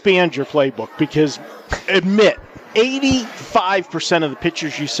got to expand your playbook because admit 85% of the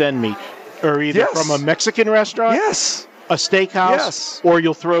pictures you send me are either from a Mexican restaurant, a steakhouse, or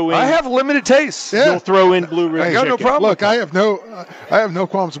you'll throw in. I have limited taste. You'll throw in blue ribbon. I got no problem. Look, I have no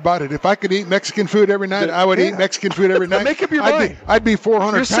qualms about it. If I could eat Mexican food every night, I would eat Mexican food every night. Make up your mind. I'd be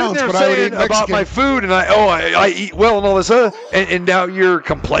 400 pounds, but I would eat Mexican. About my food, and I eat well and all this other, and now you're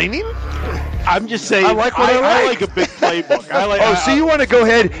complaining? I'm just saying. I like what I like. A big playbook. So you want to go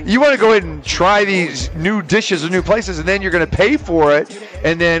ahead? You want to go ahead and try these new dishes or new places, and then you're going to pay for it.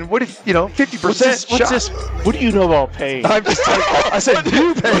 And then what if 50%? What's this? What do you know about paying? I'm just telling you. I said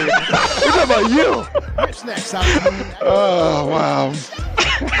you pay. We're talking about you. What's next? Oh wow.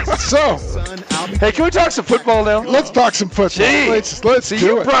 So, hey, can we talk some football now? Let's talk some football. Gee. Let's See, do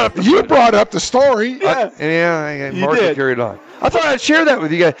you it. brought up the You brought up the story. Mark carried on. I thought I'd share that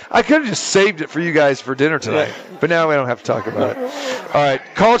with you guys. I could have just saved it for you guys for dinner tonight, but now we don't have to talk about it. All right,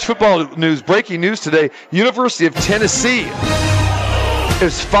 college football news. Breaking news today. University of Tennessee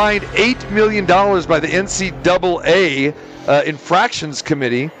is fined $8 million by the NCAA infractions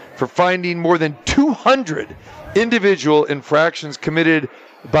committee for finding more than 200 individual infractions committed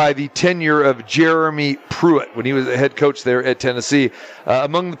by the tenure of Jeremy Pruitt when he was the head coach there at Tennessee.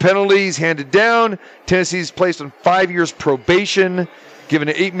 Among the penalties handed down, Tennessee's placed on 5 years probation, given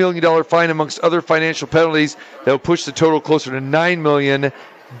an $8 million fine amongst other financial penalties that will push the total closer to $9 million,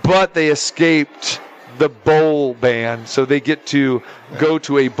 but they escaped the bowl ban, so they get to go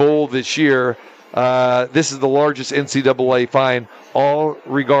to a bowl this year. This is the largest NCAA fine, all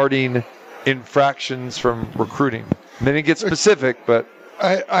regarding infractions from recruiting. And then it gets specific, but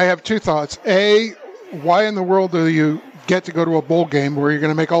I have two thoughts. A, why in the world do you get to go to a bowl game where you're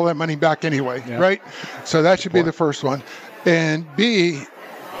going to make all that money back anyway, right? So that should be the first one. And B,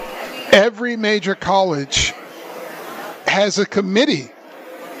 every major college has a committee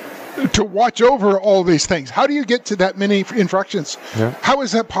to watch over all these things. How do you get to that many infractions? Yeah. How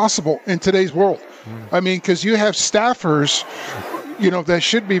is that possible in today's world? I mean, because you have staffers, that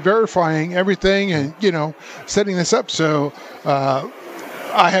should be verifying everything and, setting this up. So,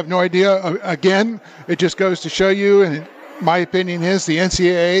 I have no idea. Again, it just goes to show you, and my opinion is the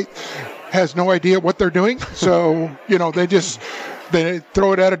NCAA has no idea what they're doing. So, they just They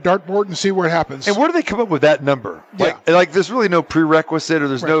throw it at a dartboard and see what happens. And where do they come up with that number? Like there's really no prerequisite, or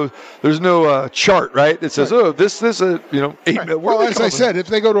there's no chart, right? It says, this 8. Right. Well, as I said, if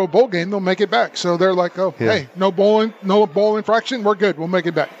they go to a bowl game, they'll make it back. So they're like, hey, no bowl infraction, we're good. We'll make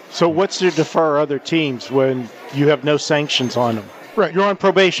it back. So what's to defer other teams when you have no sanctions on them? Right. You're on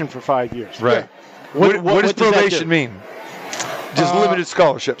probation for 5 years. Right. Yeah. What does probation mean? Just limited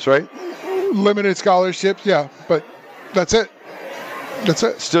scholarships, right? Limited scholarships, yeah. But that's it. That's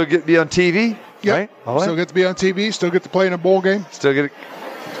it. Still get to be on TV, right? Still get to be on TV. Still get to play in a bowl game. Still get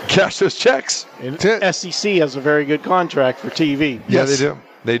to cash those checks. And SEC has a very good contract for TV. Yeah, they do.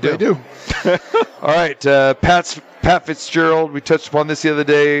 They do. All right, Pat Fitzgerald. We touched upon this the other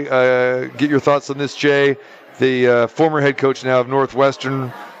day. Get your thoughts on this, Jay. The former head coach now of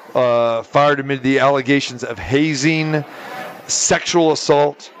Northwestern fired amid the allegations of hazing, sexual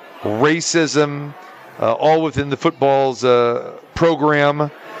assault, racism, all within the football's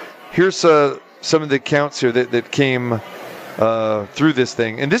program. Here's some of the accounts here that came through this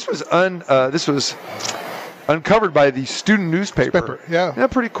thing, and this was uncovered by the student newspaper. Yeah,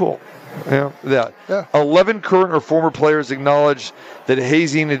 pretty cool. Yeah. 11 current or former players acknowledged that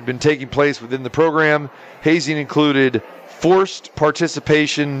hazing had been taking place within the program. Hazing included forced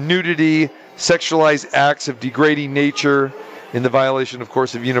participation, nudity, sexualized acts of degrading nature, in the violation, of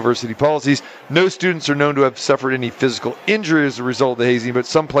course, of university policies. No students are known to have suffered any physical injury as a result of the hazing, but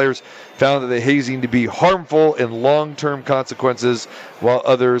some players found the hazing to be harmful and long-term consequences, while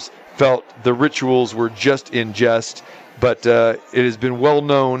others felt the rituals were just in jest. But it has been well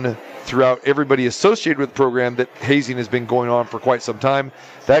known throughout everybody associated with the program that hazing has been going on for quite some time.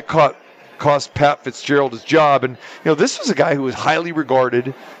 That cost Pat Fitzgerald his job. And, this was a guy who was highly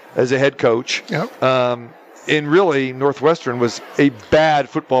regarded as a head coach. Yep. And really, Northwestern was a bad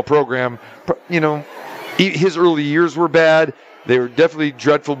football program. His early years were bad. They were definitely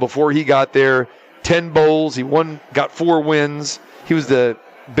dreadful before he got there. 10 bowls. He got 4 wins. He was the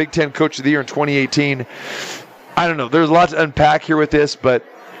Big Ten Coach of the Year in 2018. I don't know. There's a lot to unpack here with this, but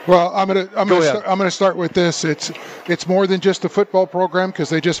well, I'm gonna start with this. It's more than just the football program because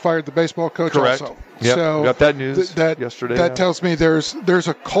they just fired the baseball coach. Correct. Also. Yep. So got that news yesterday. That tells me there's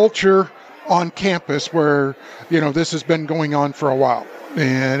a culture on campus where this has been going on for a while,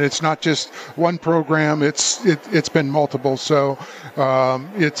 and it's not just one program. It's been multiple. So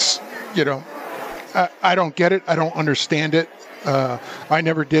it's I don't get it. I don't understand it. I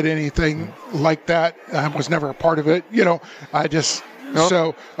never did anything like that. I was never a part of it. I just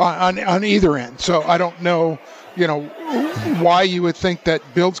so on either end. So I don't know. Why you would think that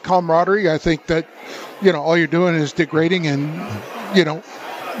builds camaraderie. I think that all you're doing is degrading and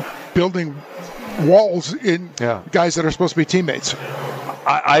building walls in guys that are supposed to be teammates.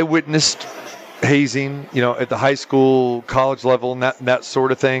 I witnessed hazing, at the high school, college level, and that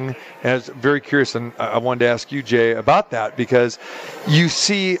sort of thing. And I was very curious, and I wanted to ask you, Jay, about that, because you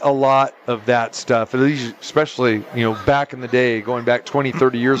see a lot of that stuff, especially, back in the day, going back 20,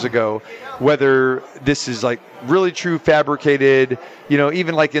 30 years ago, whether this is like really true, fabricated,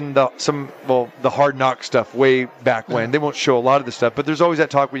 even like in the Hard Knock stuff way back when. They won't show a lot of the stuff, but there's always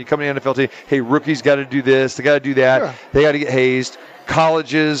that talk when you come to the NFL team, hey, rookies got to do this, they got to do that, they got to get hazed.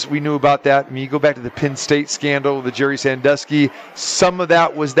 Colleges, we knew about that. I mean, you go back to the Penn State scandal with Jerry Sandusky. Some of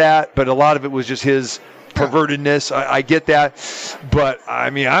that was that, but a lot of it was just his pervertedness. I get that. But, I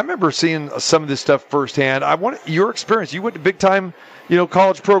remember seeing some of this stuff firsthand. I want your experience. You went to big-time,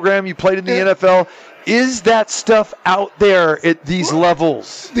 college program. You played in the NFL. Is that stuff out there at these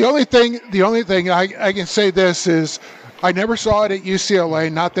levels? The only thing I can say this is I never saw it at UCLA.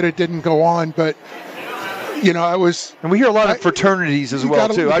 Not that it didn't go on, but I was, and we hear a lot of fraternities as well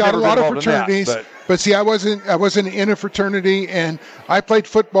too. I got a lot of fraternities, but see, I wasn't in a fraternity, and I played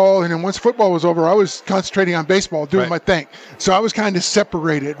football. And then once football was over, I was concentrating on baseball, doing my thing. So I was kind of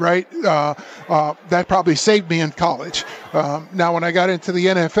separated, right? That probably saved me in college. Now, when I got into the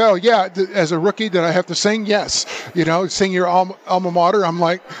NFL, as a rookie, did I have to sing? Yes. Sing your alma mater. I'm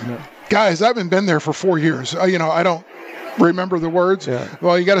like, guys, I haven't been there for 4 years. I don't remember the words.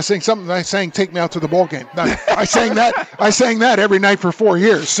 Well, you got to sing something. I sang "Take Me Out to the Ball Game." I sang that every night for 4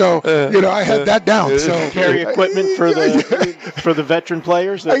 years. So I had that down. So carry equipment for the veteran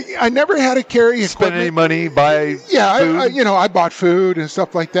players. I never had to carry spend equipment. Any money, buy food. I bought food and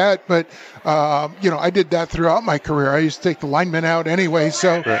stuff like that. But I did that throughout my career. I used to take the linemen out anyway.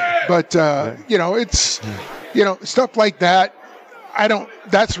 So, but it's stuff like that.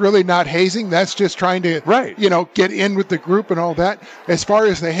 That's really not hazing. That's just trying to, get in with the group and all that. As far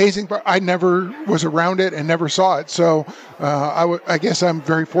as the hazing part, I never was around it and never saw it. So I guess I'm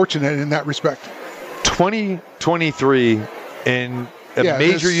very fortunate in that respect. 2023 in a Yeah,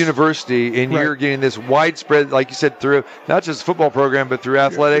 major this- university, and Right. you're getting this widespread, like you said, through not just football program, but through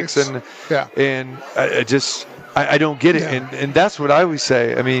athletics, It's- yeah. and I don't get it, Yeah. and that's what I always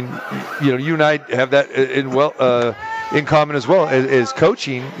say. I mean, you and I have that in common as well as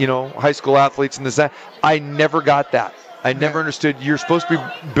coaching. High school athletes and this that. I never got that. I never understood. You're supposed to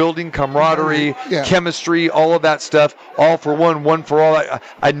be building camaraderie, Yeah. chemistry, all of that stuff, all for one for all.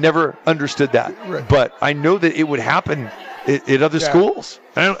 I never understood that, Right. but I know that it would happen at other Yeah. schools.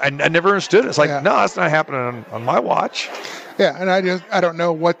 I never understood it. It's like, Yeah. no, that's not happening on my watch. Yeah, and I don't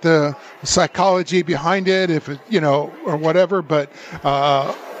know what the psychology behind it, if it, or whatever. But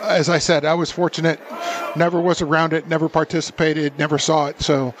as I said, I was fortunate. Never was around it. Never participated. Never saw it.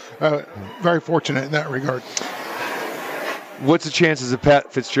 So very fortunate in that regard. What's the chances of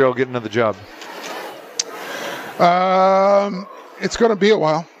Pat Fitzgerald getting another job? It's going to be a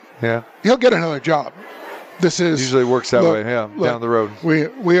while. Yeah, He'll get another job. This is usually works that look, way. Yeah, look, down the road.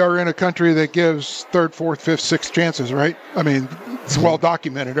 We are in a country that gives third, fourth, fifth, sixth chances, right? I mean, it's well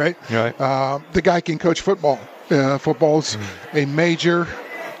documented, right? Right. The guy can coach football. Football's a major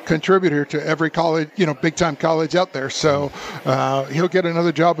contributor to every college, big time college out there. So he'll get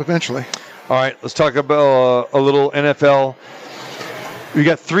another job eventually. All right, let's talk about a little NFL. We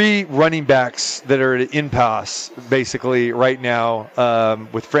got 3 running backs that are at an impasse basically right now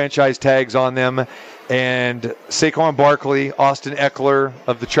with franchise tags on them. And Saquon Barkley, Austin Eckler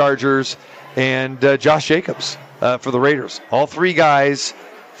of the Chargers, and Josh Jacobs for the Raiders. All 3 guys,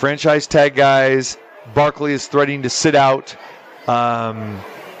 franchise tag guys. Barkley is threatening to sit out.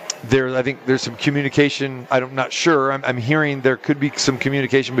 I think there's some communication. I'm not sure. I'm hearing there could be some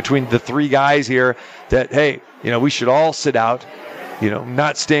communication between the 3 guys here that, hey, we should all sit out,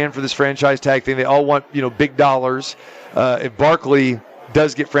 not stand for this franchise tag thing. They all want, big dollars. If Barkley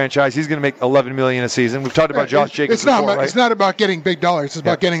does get franchised, he's going to make $11 million a season. We've talked about Josh Jacobs It's not. before, right? It's not about getting big dollars. It's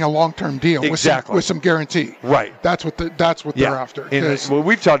about getting a long-term deal Exactly. with some guarantee. Right. That's what they're after. And 'Cause what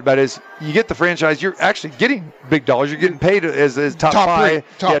we've talked about is you get the franchise, you're actually getting big dollars. You're getting paid as top 5.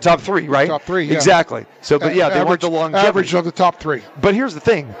 Top 3, right? Top 3, yeah. Exactly. So, but yeah, they want the longevity. Average of the top 3. But here's the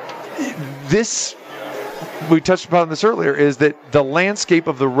thing. We touched upon this earlier, is that the landscape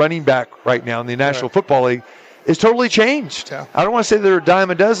of the running back right now in the National Football League is totally changed. Yeah. I don't want to say they're a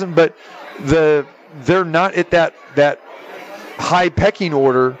dime a dozen, but they're not at that high pecking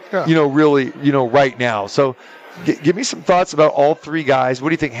order, really, right now. So give me some thoughts about all 3 guys. What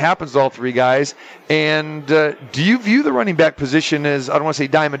do you think happens to all 3 guys? And do you view the running back position as, I don't want to say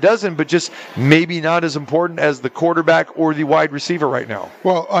dime a dozen, but just maybe not as important as the quarterback or the wide receiver right now?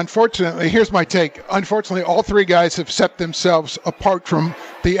 Well, unfortunately, here's my take. Unfortunately, all 3 guys have set themselves apart from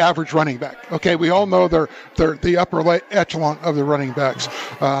the average running back. Okay, we all know they're the upper echelon of the running backs.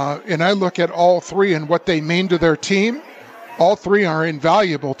 And I look at all 3 and what they mean to their team. All 3 are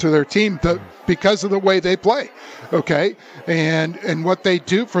invaluable to their team because of the way they play, okay, and what they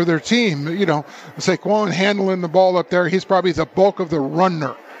do for their team. Saquon handling the ball up there, he's probably the bulk of the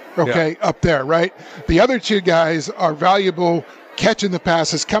runner, okay, up there, right? The other 2 guys are valuable catching the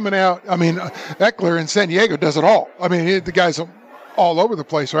passes, coming out. I mean, Eckler in San Diego does it all. I mean, the guy's all over the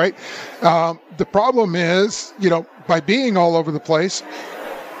place, right? The problem is, by being all over the place,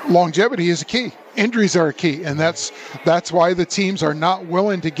 longevity is a key. Injuries are a key, and that's why the teams are not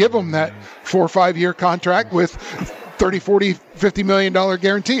willing to give them that 4 or 5 year contract with 30, 40, $50 million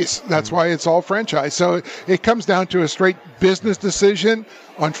guarantees. That's why it's all franchise. So it comes down to a straight business decision,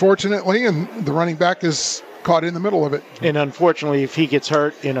 unfortunately, and the running back is caught in the middle of it. And unfortunately, if he gets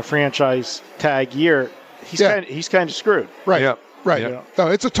hurt in a franchise tag year, he's kind of screwed. Right. Yeah. Right. Yeah. So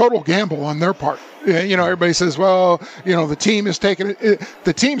it's a total gamble on their part. Everybody says, well, the team is taking it.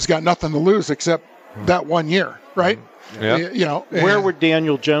 The team's got nothing to lose except that 1 year, right? Yeah. Where would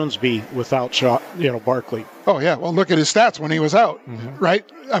Daniel Jones be without Barkley? Oh yeah. Well, look at his stats when he was out, right?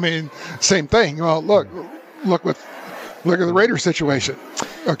 I mean, same thing. Well, look at the Raiders situation.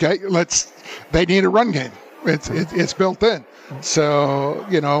 Okay, they need a run game. It's built in. So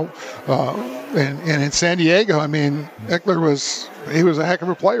and in San Diego, I mean, Eckler was a heck of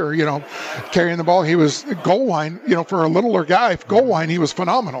a player. Carrying the ball, he was goal line. For a littler guy, goal line, he was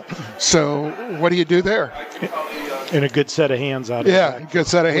phenomenal. So what do you do there? And a good set of hands out of it. Good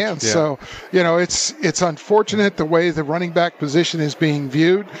set of hands. Yeah. So, it's unfortunate the way the running back position is being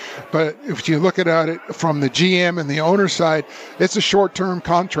viewed. But if you look at it from the GM and the owner side, it's a short-term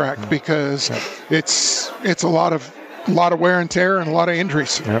contract because it's a lot of wear and tear and a lot of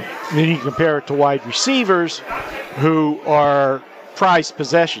injuries. Yep. Then you compare it to wide receivers who are prized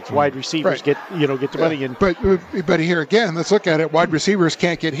possessions. Wide receivers Right. get the money in. But here again, let's look at it. Wide receivers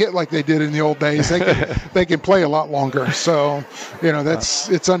can't get hit like they did in the old days. They can play a lot longer. So,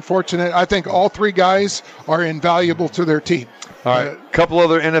 it's unfortunate. I think all three guys are invaluable to their team. All right, a couple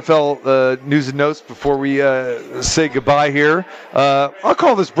other NFL news and notes before we say goodbye here. I'll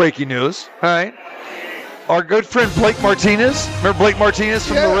call this breaking news. All right. Our good friend Blake Martinez. Remember Blake Martinez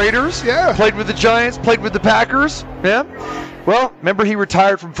from the Raiders? Yeah. Played with the Giants, played with the Packers. Yeah. Well, remember he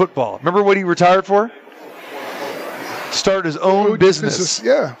retired from football. Remember what he retired for? Started his own business.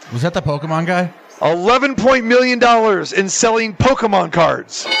 Yeah. Was that the Pokemon guy? $11 million in selling Pokemon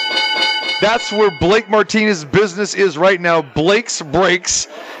cards. That's where Blake Martinez's business is right now. Blake's Breaks.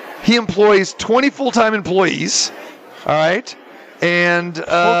 He employs 20 full-time employees. All right. And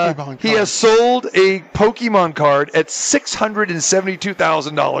he has sold a Pokemon card at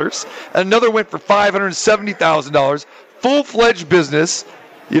 $672,000. Another went for $570,000. Full-fledged business.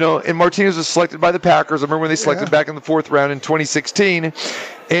 And Martinez was selected by the Packers. I remember when they selected back in the 4th round in 2016.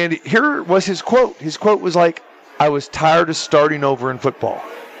 And here was his quote. His quote was like, "I was tired of starting over in football."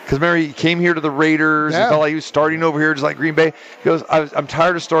 Because remember, he came here to the Raiders and felt like he was starting over here just like Green Bay. He goes, I'm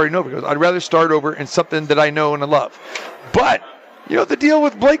tired of starting over. He goes, I'd rather start over in something that I know and I love. But, the deal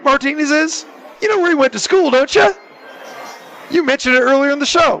with Blake Martinez is, you know where he went to school, don't you? You mentioned it earlier in the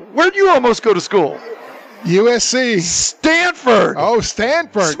show. Where'd you almost go to school? USC. Stanford. Oh,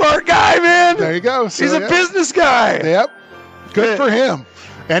 Stanford. Smart guy, man. There you go. So, he's a business guy. Yep. Good for him.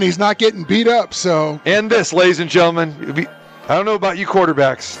 And he's not getting beat up, so. And this, ladies and gentlemen, I don't know about you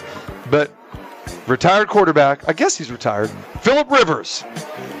quarterbacks, but retired quarterback, I guess he's retired, Phillip Rivers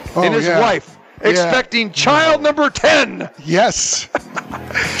and his wife expecting child number 10. Yes.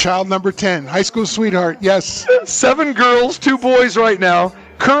 Child number 10. High school sweetheart. Yes. 7 girls, 2 boys right now.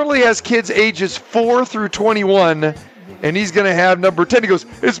 Currently has kids ages 4 through 21, and he's going to have number 10. He goes,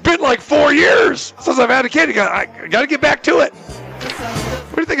 it's been like 4 years since I've had a kid. I got to get back to it.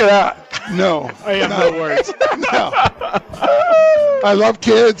 What do you think of that? No. I have no words. No. I love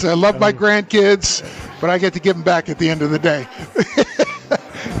kids. I love my grandkids, but I get to give them back at the end of the day.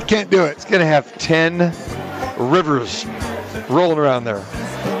 Can't do it. He's going to have 10 Rivers rolling around there.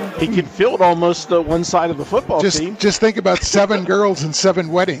 He can field almost one side of the football team. Just think about 7 girls and 7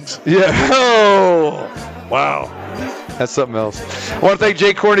 weddings. Yeah. Oh, wow. That's something else. I want to thank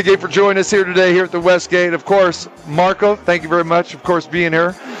Jay Kornegay for joining us here today here at the Westgate. Of course, Marco, thank you very much, of course, being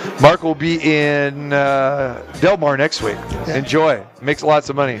here. Marco will be in Del Mar next week. Yeah. Enjoy. Makes lots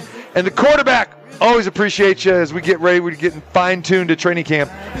of money. And the quarterback, always appreciate you as we get ready. We're getting fine-tuned to training camp.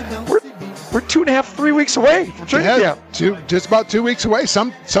 We're 2.5, 3 weeks away from training camp. Just about 2 weeks away.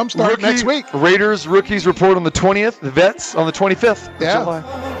 Some start next week. Raiders rookies report on the 20th. The vets on the 25th of July.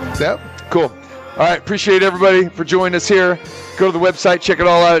 Yep. Cool. All right. Appreciate everybody for joining us here. Go to the website. Check it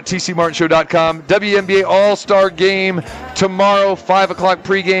all out at tcmartinshow.com. WNBA All-Star Game tomorrow, 5 o'clock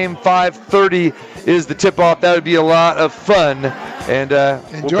pregame, 5:30 is the tip-off. That would be a lot of fun. And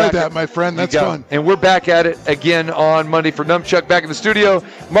enjoy that, my friend. That's fun. And we're back at it again on Monday for Numchuck. Back in the studio,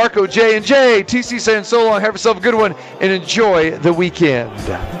 Marco, J, and J. TC saying so long. Have yourself a good one and enjoy the weekend.